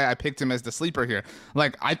 That's why I picked him as the sleeper here.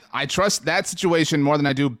 Like I trust that situation more than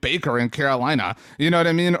I do Baker in Carolina. You know what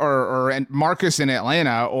I mean? Or Marcus in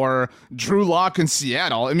Atlanta, or Drew Lock in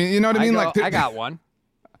Seattle. I mean, you know what I mean? I got one.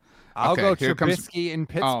 I'll go Trubisky in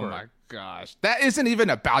Pittsburgh. Oh my gosh, that isn't even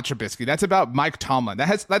about Trubisky. That's about Mike Tomlin.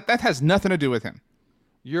 That has nothing to do with him.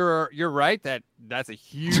 You're right. That's a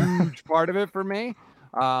huge part of it for me.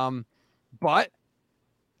 But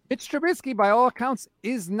Mitch Trubisky, by all accounts,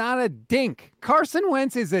 is not a dink. Carson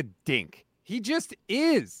Wentz is a dink. He just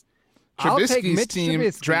is. Trubisky's team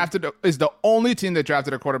is the only team that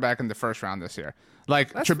drafted a quarterback in the first round this year.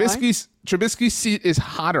 Like Trubisky's seat is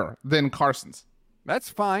hotter than Carson's. That's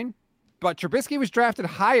fine. But Trubisky was drafted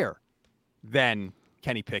higher than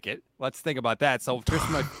Kenny Pickett. Let's think about that. So just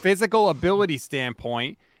from a physical ability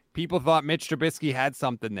standpoint, people thought Mitch Trubisky had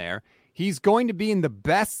something there. He's going to be in the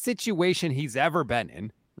best situation he's ever been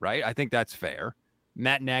in, right? I think that's fair.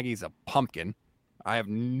 Matt Nagy's a pumpkin. I have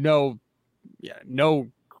no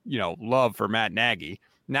love for Matt Nagy.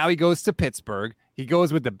 Now he goes to Pittsburgh. He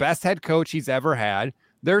goes with the best head coach he's ever had.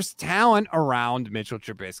 There's talent around Mitchell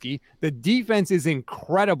Trubisky. The defense is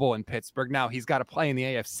incredible in Pittsburgh. Now he's got to play in the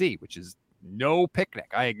AFC, which is no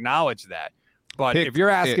picnic. I acknowledge that. But if you're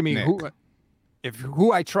asking me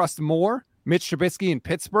who I trust more, Mitch Trubisky in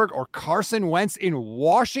Pittsburgh or Carson Wentz in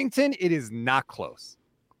Washington, it is not close.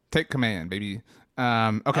 Take command, baby.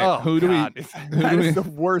 Okay, oh, who do God. we? That is the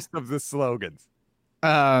worst of the slogans.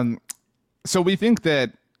 So we think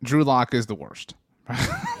that Drew Lock is the worst.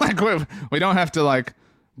 Like we don't have to like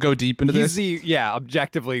go deep into this. He's the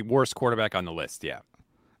objectively worst quarterback on the list. Yeah.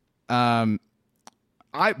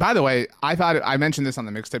 By the way, I mentioned this on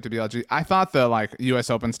the mixtape to BLG. I thought the like U.S.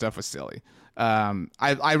 Open stuff was silly.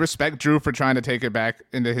 I respect Drew for trying to take it back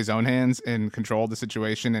into his own hands and control the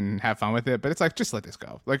situation and have fun with it. But it's like, just let this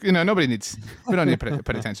go. Like, we don't need to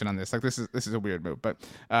put attention on this. Like, this is a weird move. But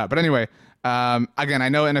anyway, again, I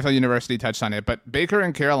know NFL University touched on it, but Baker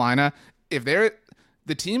and Carolina, if they're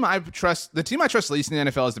the team I trust least in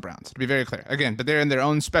the NFL is the Browns, to be very clear. Again, but they're in their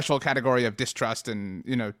own special category of distrust and,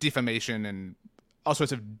 defamation and all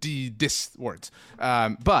sorts of dis words.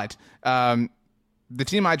 But the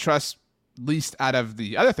team I trust least out of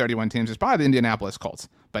the other 31 teams is probably the Indianapolis Colts.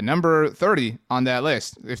 But number 30 on that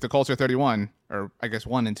list, if the Colts are 31, or I guess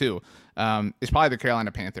 1 and 2, is probably the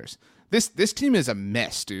Carolina Panthers. This team is a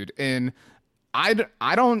mess, dude. And I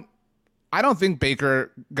don't think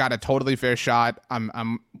Baker got a totally fair shot.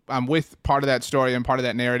 I'm with part of that story and part of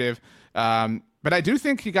that narrative. But I do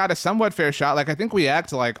think he got a somewhat fair shot. Like, I think we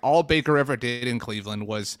act like all Baker ever did in Cleveland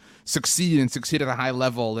was succeed at a high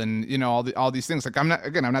level and, all these things. Like, I'm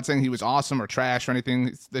not saying he was awesome or trash or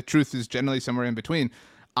anything. The truth is generally somewhere in between.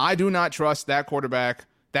 I do not trust that quarterback,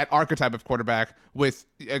 that archetype of quarterback with,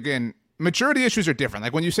 again, maturity issues are different.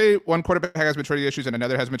 Like when you say one quarterback has maturity issues and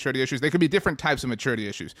another has maturity issues, they could be different types of maturity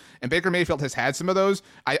issues. And Baker Mayfield has had some of those.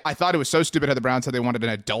 I thought it was so stupid how the Browns said they wanted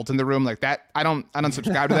an adult in the room like that. I don't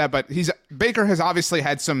subscribe to that, but Baker has obviously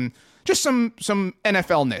had some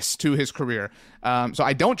NFL-ness to his career. So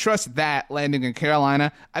I don't trust that landing in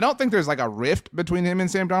Carolina. I don't think there's like a rift between him and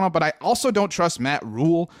Sam Darnold, but I also don't trust Matt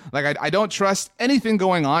Rule. Like I don't trust anything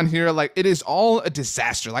going on here. Like it is all a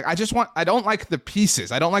disaster. Like I don't like the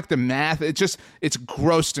pieces. I don't like the math. It's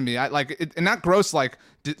gross to me. I like it, and not gross like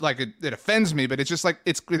it offends me, but it's just like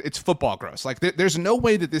it's football gross. Like there's no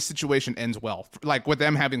way that this situation ends well, like with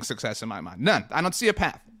them having success in my mind. None. I don't see a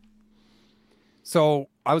path. So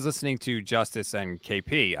I was listening to Justice and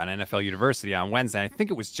KP on NFL University on Wednesday. I think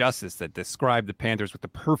it was Justice that described the Panthers with the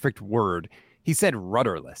perfect word. He said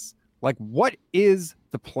rudderless. Like, what is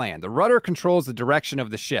the plan? The rudder controls the direction of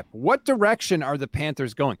the ship. What direction are the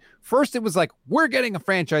Panthers going? First, it was like, we're getting a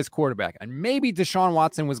franchise quarterback, and maybe Deshaun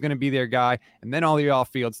Watson was going to be their guy, and then all the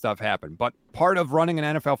off-field stuff happened. But part of running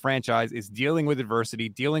an NFL franchise is dealing with adversity,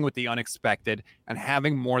 dealing with the unexpected, and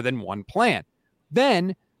having more than one plan.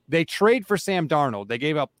 Then they trade for Sam Darnold. They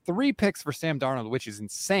gave up 3 picks for Sam Darnold, which is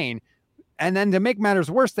insane. And then to make matters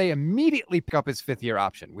worse, they immediately pick up his 5th-year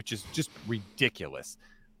option, which is just ridiculous.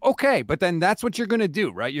 Okay, but then that's what you're going to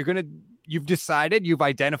do, right? You've decided, you've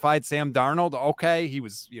identified Sam Darnold. Okay, he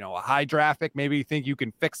was, a high draft pick. Maybe you think you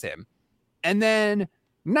can fix him. And then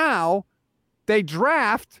now they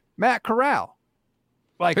draft Matt Corral.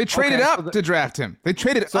 Like they traded up to draft him. They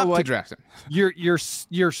traded up to draft him.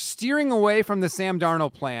 You're steering away from the Sam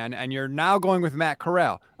Darnold plan, and you're now going with Matt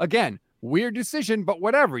Corral. Again, weird decision, but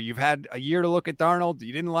whatever. You've had a year to look at Darnold.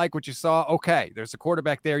 You didn't like what you saw. Okay, there's a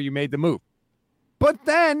quarterback there. You made the move. But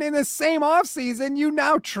then in the same offseason, you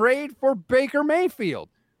now trade for Baker Mayfield,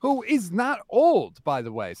 who is not old, by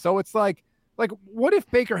the way. So it's like what if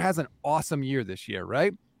Baker has an awesome year this year,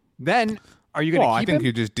 right? Then are you going to keep him? I think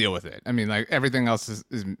you just deal with it. I mean, like everything else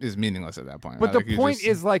is meaningless at that point. But the point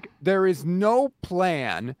is, like, there is no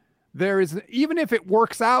plan. Even if it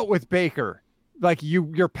works out with Baker, like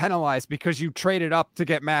you're penalized because you traded up to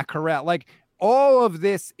get Matt Corral. Like all of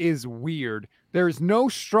this is weird. There is no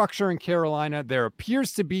structure in Carolina. There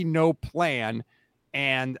appears to be no plan.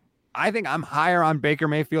 And I think I'm higher on Baker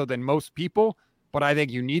Mayfield than most people, but I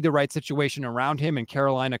think you need the right situation around him, and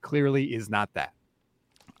Carolina clearly is not that.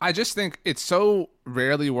 I just think it so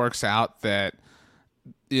rarely works out that,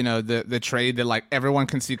 the trade that like everyone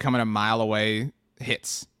can see coming a mile away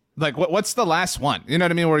hits. Like what's the last one? You know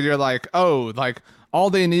what I mean? Where you're like, oh, like all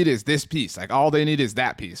they need is this piece. Like all they need is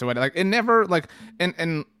that piece. Or what? Like it never like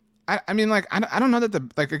and I mean, like, I don't know that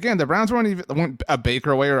the Browns weren't a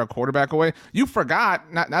Baker away or a quarterback away. You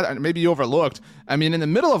forgot, not maybe you overlooked. I mean, in the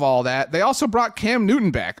middle of all that, they also brought Cam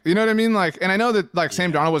Newton back. You know what I mean? Like, and I know that like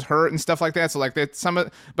Sam Darnold was hurt and stuff like that. So like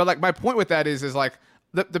but like my point with that is like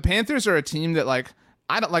the Panthers are a team that like,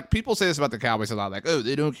 I don't like people say this about the Cowboys a lot. Like, oh,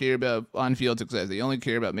 they don't care about on-field success. They only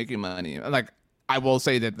care about making money. Like, I will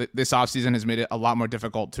say that this offseason has made it a lot more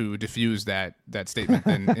difficult to diffuse that statement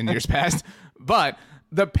than in years past. But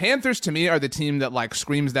the Panthers, to me, are the team that like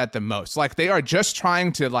screams that the most. Like, they are just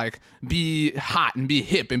trying to like be hot and be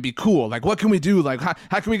hip and be cool. Like, what can we do? Like,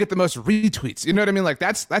 how can we get the most retweets? You know what I mean? Like,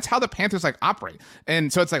 that's how the Panthers like operate.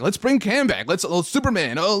 And so it's like, let's bring Cam back. Let's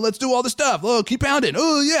Superman. Oh, let's do all the stuff. Oh, keep pounding.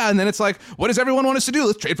 Oh yeah. And then it's like, what does everyone want us to do?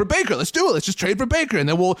 Let's trade for Baker. Let's do it. Let's just trade for Baker. And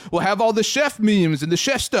then we'll have all the chef memes and the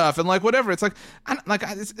chef stuff and like whatever. It's like,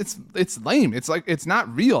 it's lame. It's like, it's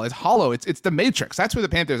not real. It's hollow. It's the Matrix. That's where the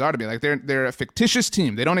Panthers are to me. Like, they're a fictitious team.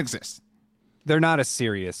 They don't exist. They're not as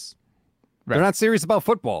serious. Right. They're not serious about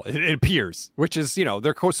football, it appears, which is,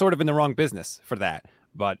 they're sort of in the wrong business for that.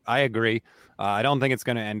 But I agree. I don't think it's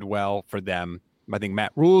going to end well for them. I think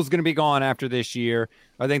Matt Rule is going to be gone after this year.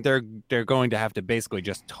 I think they're going to have to basically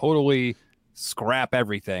just totally scrap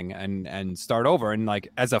everything and start over. And like,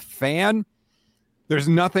 as a fan, there's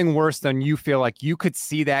nothing worse than you feel like you could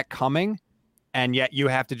see that coming, and yet you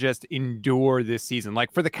have to just endure this season.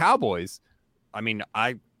 Like for the Cowboys, I mean,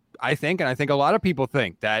 I think, and I think a lot of people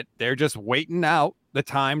think that they're just waiting out the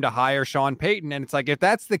time to hire Sean Payton. And it's like, if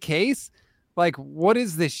that's the case, like, what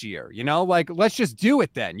is this year? Like, let's just do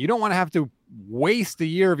it then. You don't want to have to waste a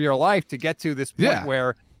year of your life to get to this point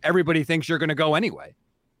where everybody thinks you're going to go anyway.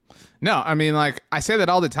 No, I mean, like, I say that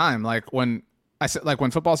all the time. Like, when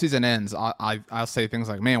football season ends, I'll say things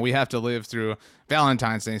like, man, we have to live through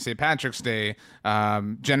Valentine's Day, St. Patrick's Day,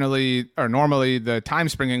 normally the time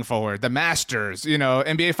springing forward, the Masters,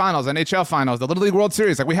 NBA Finals, NHL Finals, the Little League World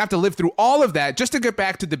Series. Like, we have to live through all of that just to get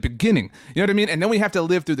back to the beginning. You know what I mean? And then we have to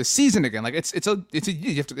live through the season again. Like, it's a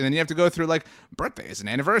you have to, and then you have to go through like birthdays and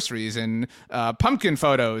anniversaries and pumpkin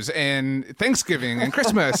photos and Thanksgiving and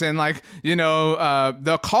Christmas and like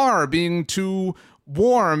the car being too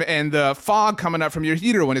warm and the fog coming up from your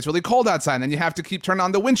heater when it's really cold outside, and then you have to keep turning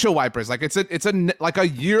on the windshield wipers. Like, it's a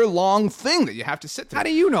year-long thing that you have to sit through. How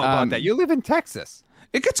do you know about that? You live in Texas.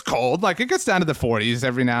 It gets cold. Like, it gets down to the 40s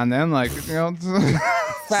every now and then. Like, The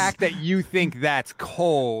fact that you think that's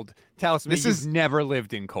cold tells me you've never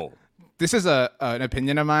lived in cold. This is an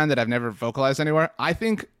opinion of mine that I've never vocalized anywhere. I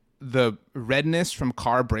think the redness from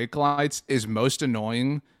car brake lights is most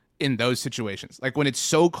annoying in those situations. Like, when it's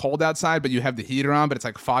so cold outside, but you have the heater on, but it's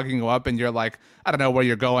like fogging you up and you're like, I don't know where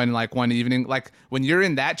you're going, like one evening. Like, when you're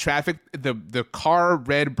in that traffic, the car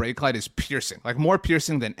red brake light is piercing, like more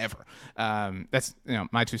piercing than ever. That's,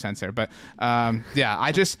 my 2 cents there. But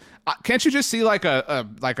I just, can't you just see like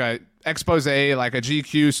a expose, like a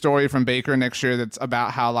GQ story from Baker next year that's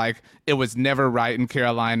about how like it was never right in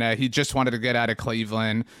Carolina. He just wanted to get out of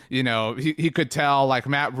Cleveland. He could tell like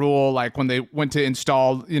Matt Rule, like when they went to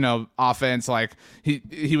install, offense, like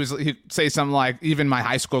he'd say something like, even my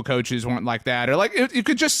high school coaches weren't like that. Or like, you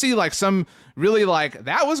could just see like some really like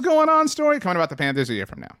that was going on story coming about the Panthers a year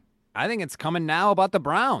from now. I think it's coming now about the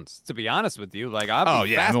Browns, to be honest with you. Like,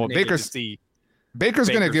 fascinated to see Baker's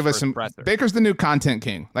going to give us some presser. Baker's the new content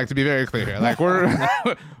king. Like, to be very clear here, like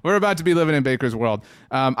we're about to be living in Baker's world.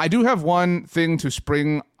 I do have one thing to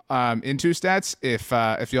spring into stats,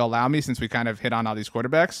 if you'll allow me, since we kind of hit on all these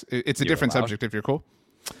quarterbacks. It's a different subject, if you're cool.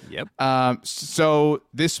 Yep. So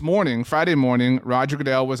this morning, Friday morning, Roger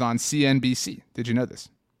Goodell was on CNBC. Did you know this?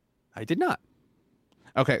 I did not.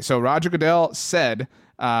 Okay, so Roger Goodell said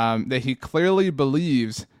that he clearly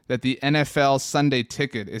believes that the NFL Sunday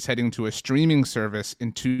Ticket is heading to a streaming service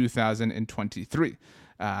in 2023.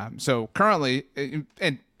 So currently,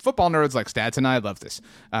 and football nerds like Stats and I love this.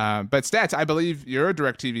 But Stats, I believe you're a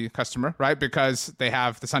DirecTV customer, right? Because they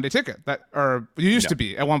have the Sunday Ticket, or you used to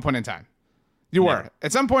be at one point in time. You were.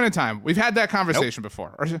 At some point in time. We've had that conversation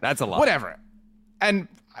before. Or, that's a lot. Whatever. And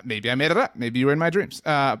maybe I made it up. Maybe you were in my dreams.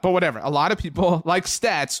 But whatever. A lot of people like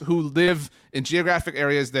Stats who live in geographic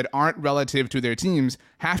areas that aren't relative to their teams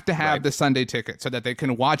have to have the Sunday Ticket so that they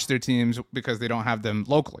can watch their teams because they don't have them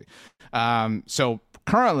locally. So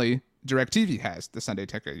currently, DirecTV has the Sunday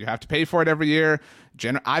Ticket. You have to pay for it every year.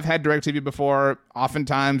 I've had DirecTV before.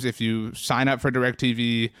 Oftentimes, if you sign up for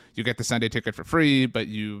DirecTV, you get the Sunday Ticket for free, but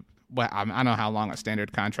I don't know how long a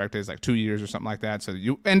standard contract is, like 2 years or something like that. So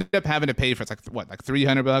you end up having to pay for, it's like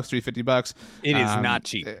 $300, $350. It is not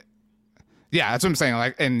cheap. Yeah, that's what I'm saying.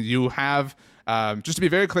 Like, and you have, just to be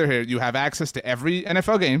very clear here, you have access to every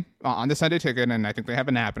NFL game on the Sunday Ticket, and I think they have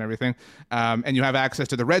an app and everything. And you have access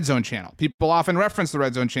to the Red Zone channel. People often reference the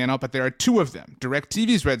Red Zone channel, but there are two of them.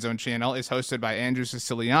 DirecTV's Red Zone channel is hosted by Andrew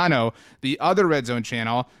Siciliano. The other Red Zone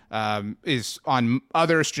channel is on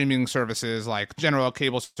other streaming services like general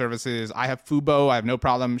cable services. I have Fubo. I have no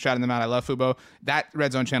problem shouting them out. I love Fubo. That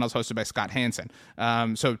Red Zone channel is hosted by Scott Hansen.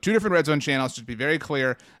 So two different Red Zone channels, just to be very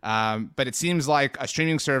clear. But it seems like a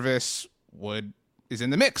streaming service is in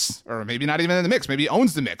the mix, or maybe not even in the mix, maybe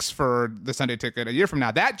owns the mix for the Sunday Ticket a year from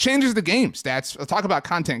now. That changes the game, Stats. Let's talk about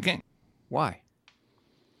content king. Why?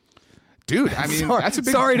 Dude, I mean, that's a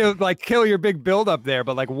big... Sorry to like kill your big build up there,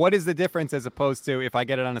 but like, what is the difference as opposed to if I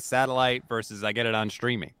get it on a satellite versus I get it on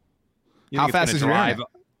streaming? How fast is your internet?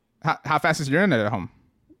 How fast is your internet at home?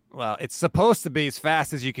 Well, it's supposed to be as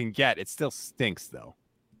fast as you can get. It still stinks, though.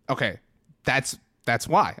 Okay, that's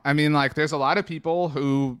why. I mean, like, there's a lot of people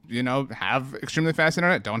who, you know, have extremely fast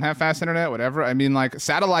internet, don't have fast internet, whatever. I mean, like,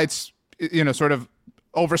 satellites, you know, sort of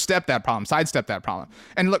sidestep that problem.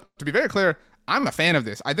 And look, to be very clear, I'm a fan of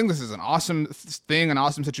this. I think this is an awesome thing, an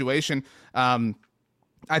awesome situation.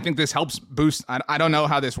 I think this helps boost. I don't know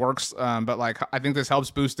how this works, but like I think this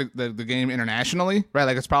helps boost the game internationally, right?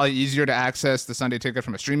 Like it's probably easier to access the Sunday Ticket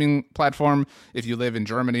from a streaming platform if you live in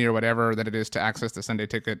Germany or whatever than it is to access the Sunday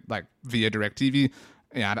Ticket like via DirecTV.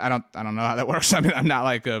 Yeah, I don't know how that works. I mean, I'm not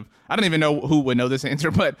like I don't even know who would know this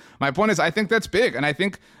answer, but my point is I think that's big, and I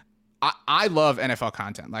think I love NFL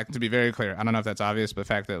content. Like, to be very clear, I don't know if that's obvious, but the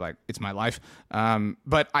fact that like it's my life.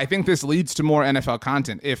 But I think this leads to more NFL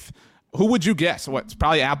content. Who would you guess? It's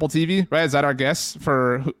probably Apple TV, right? Is that our guess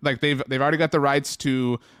for like they've already got the rights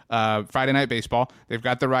to Friday Night Baseball. They've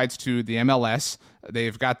got the rights to the MLS.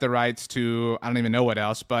 They've got the rights to I don't even know what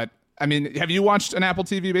else. But I mean, have you watched an Apple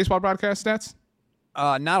TV baseball broadcast, Stats?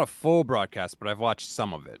 Not a full broadcast, but I've watched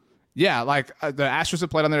some of it. Yeah, like the Astros have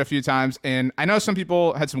played on there a few times, and I know some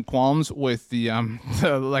people had some qualms with the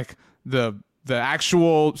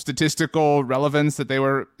actual statistical relevance that they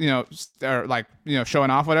were, showing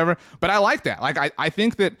off, whatever. But I like that. Like, I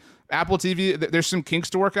think that Apple TV, there's some kinks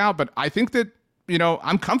to work out, but I think that, you know,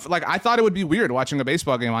 I'm comfortable. Like, I thought it would be weird watching a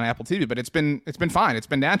baseball game on Apple TV, but it's been fine. It's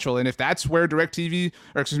been natural. And if that's where DirecTV,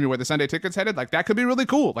 where the Sunday Ticket's headed, like, that could be really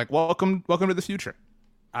cool. Like, welcome to the future.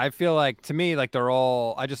 I feel like, to me, like,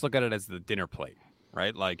 I just look at it as the dinner plate,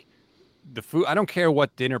 right? Like, the food, I don't care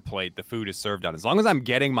what dinner plate the food is served on. As long as I'm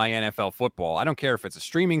getting my NFL football, I don't care if it's a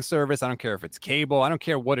streaming service. I don't care if it's cable. I don't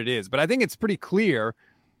care what it is. But I think it's pretty clear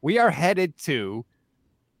we are headed to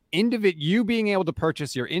you being able to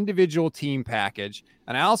purchase your individual team package.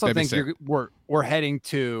 And I also think we're heading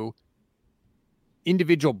to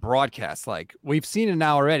individual broadcasts. Like, we've seen it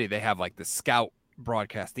now already. They have like the scout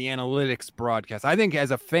broadcast, the analytics broadcast. I think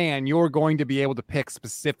as a fan, you're going to be able to pick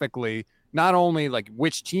specifically not only like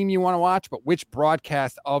which team you want to watch, but which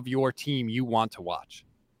broadcast of your team you want to watch.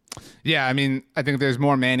 Yeah, I mean, I think there's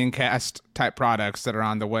more Manning cast type products that are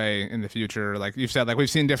on the way in the future. Like you've said, like we've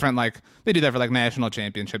seen different, like they do that for like national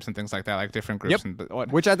championships and things like that, like different groups.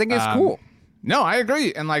 Yep. Which I think is cool. No, I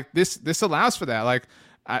agree. And like this allows for that. Like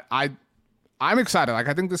I'm excited. Like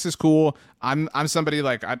I think this is cool. I'm somebody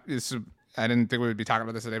like I didn't think we would be talking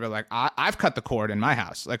about this today, but like I've cut the cord in my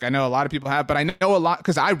house. Like I know a lot of people have, but I know a lot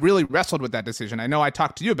because I really wrestled with that decision. I know I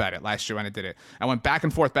talked to you about it last year when I did it. I went back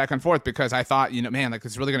and forth because I thought, you know, man, like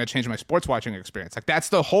it's really going to change my sports watching experience. Like that's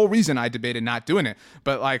the whole reason I debated not doing it.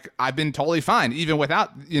 But like I've been totally fine even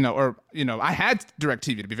without, I had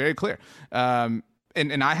DirecTV to be very clear.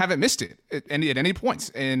 And I haven't missed it at any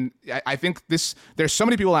points. And I think there's so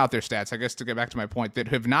many people out there, Stats, I guess to get back to my point, that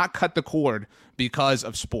have not cut the cord because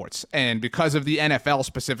of sports and because of the NFL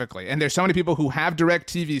specifically. And there's so many people who have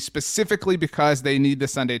DirecTV specifically because they need the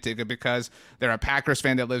Sunday Ticket, because they're a Packers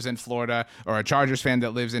fan that lives in Florida or a Chargers fan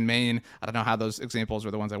that lives in Maine. I don't know how those examples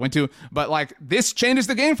were the ones I went to, but like this changes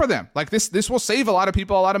the game for them. Like this will save a lot of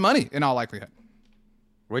people a lot of money in all likelihood.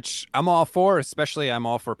 Which I'm all for, especially I'm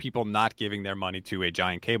all for people not giving their money to a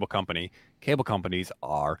giant cable company. Cable companies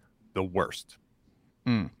are the worst.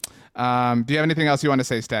 Do you have anything else you want to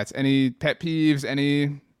say, Stats? Any pet peeves?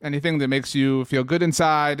 Anything that makes you feel good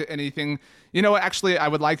inside? Anything? You know what? Actually, I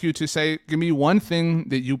would like you to say, give me one thing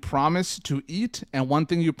that you promise to eat and one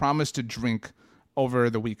thing you promise to drink over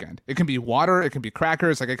the weekend. It can be water. It can be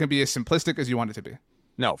crackers. Like it can be as simplistic as you want it to be.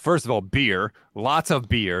 No, first of all, beer. Lots of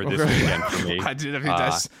beer this weekend for me. What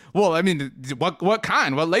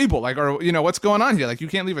kind? What label? Like, or what's going on here? Like, you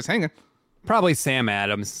can't leave us hanging. Probably Sam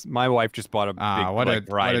Adams. My wife just bought a big what a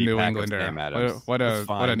New pack Englander. Of Sam Adams. What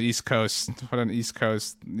an East Coast.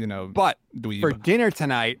 But dweeb. For dinner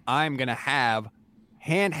tonight, I'm gonna have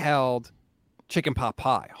handheld chicken pot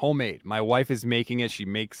pie, homemade. My wife is making it. She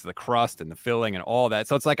makes the crust and the filling and all that.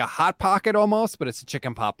 So it's like a Hot Pocket almost, but it's a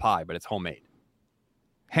chicken pot pie, but it's homemade.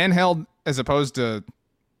 Handheld as opposed to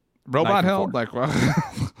robot held, like what?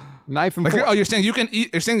 Knife and fork. Oh, you're saying you can eat?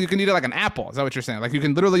 You're saying you can eat it like an apple? Is that what you're saying? Like you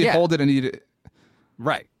can literally hold it and eat it?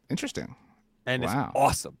 Right. Interesting. And It's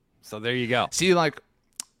awesome. So there you go. See, like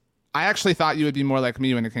I actually thought you would be more like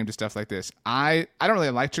me when it came to stuff like this. I don't really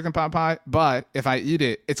like chicken pot pie, but if I eat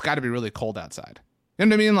it, it's got to be really cold outside. You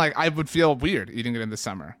know what I mean? Like, I would feel weird eating it in the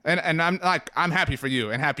summer. And I'm happy for you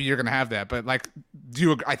and happy you're going to have that. But like,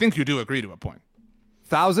 I think you do agree to a point.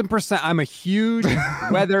 1,000%. I'm a huge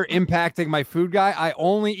weather impacting my food guy. I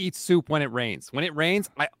only eat soup when it rains. When it rains,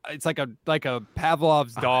 it's like a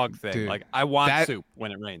Pavlov's dog thing. Dude, like I want soup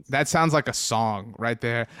when it rains. That sounds like a song right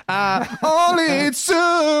there. I only eat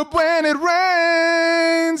soup when it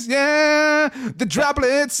rains. Yeah, the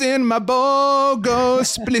droplets in my bowl go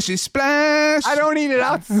splishy splash. I don't eat it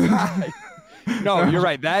outside. No, you're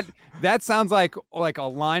right. That sounds like a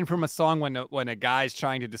line from a song when a guy's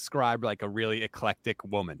trying to describe like a really eclectic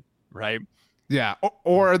woman, right? Yeah,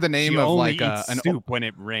 or the name she of only like eats an soup when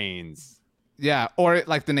it rains. Yeah, or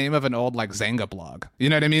like the name of an old like Zanga blog. You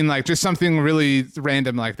know what I mean? Like just something really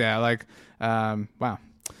random like that. Like, wow.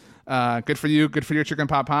 Good for you. Good for your chicken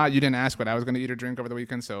pot pie. You didn't ask what I was going to eat or drink over the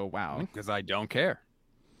weekend, so wow. Because I don't care.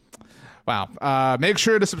 Wow. Make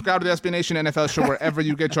sure to subscribe to the SB Nation NFL show wherever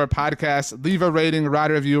you get your podcasts. Leave a rating,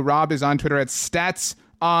 write a review. Rob is on Twitter at Stats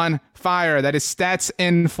on Fire. That is Stats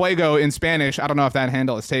en Fuego in Spanish. I don't know if that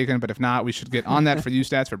handle is taken, but if not, we should get on that for you,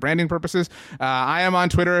 Stats, for branding purposes. I am on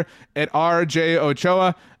Twitter at RJ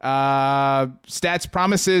Ochoa. Stats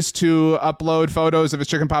promises to upload photos of his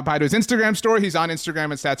chicken pot pie to his Instagram story. He's on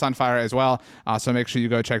Instagram at Stats on Fire as well. So make sure you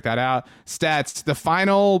go check that out. Stats, the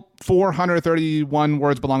final 431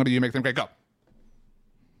 words belong to you. Make them great. Go.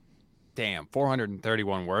 Damn,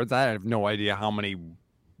 431 words. I have no idea how many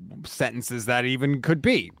sentences that even could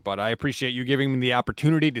be, but I appreciate you giving me the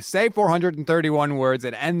opportunity to say 431 words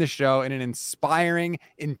and end the show in an inspiring,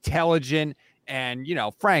 intelligent, and,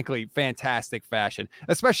 frankly, fantastic fashion,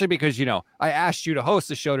 especially because, I asked you to host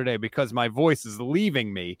the show today because my voice is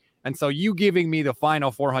leaving me. And so you giving me the final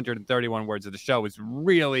 431 words of the show is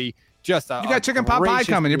really just you got chicken pot pie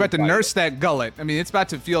coming. You're about to nurse that gullet. I mean, it's about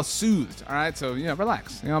to feel soothed. All right. So,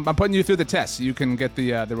 relax. I'm putting you through the test so you can get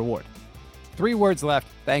the reward. 3 words left.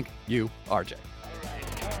 Thank you, RJ.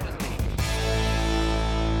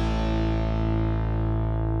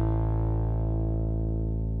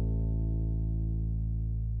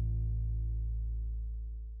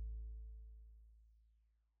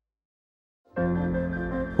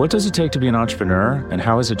 What does it take to be an entrepreneur, and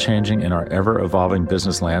how is it changing in our ever-evolving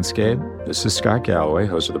business landscape? This is Scott Galloway,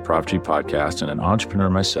 host of the Prop G podcast and an entrepreneur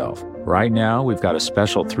myself. Right now, we've got a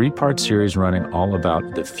special 3-part series running all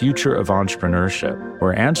about the future of entrepreneurship.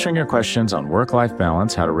 We're answering your questions on work-life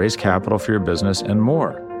balance, how to raise capital for your business, and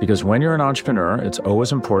more. Because when you're an entrepreneur, it's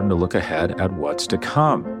always important to look ahead at what's to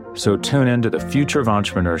come. So tune in to the Future of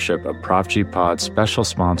Entrepreneurship, a Prop G pod special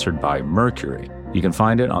sponsored by Mercury. You can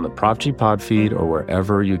find it on the Prop G pod feed or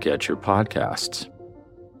wherever you get your podcasts.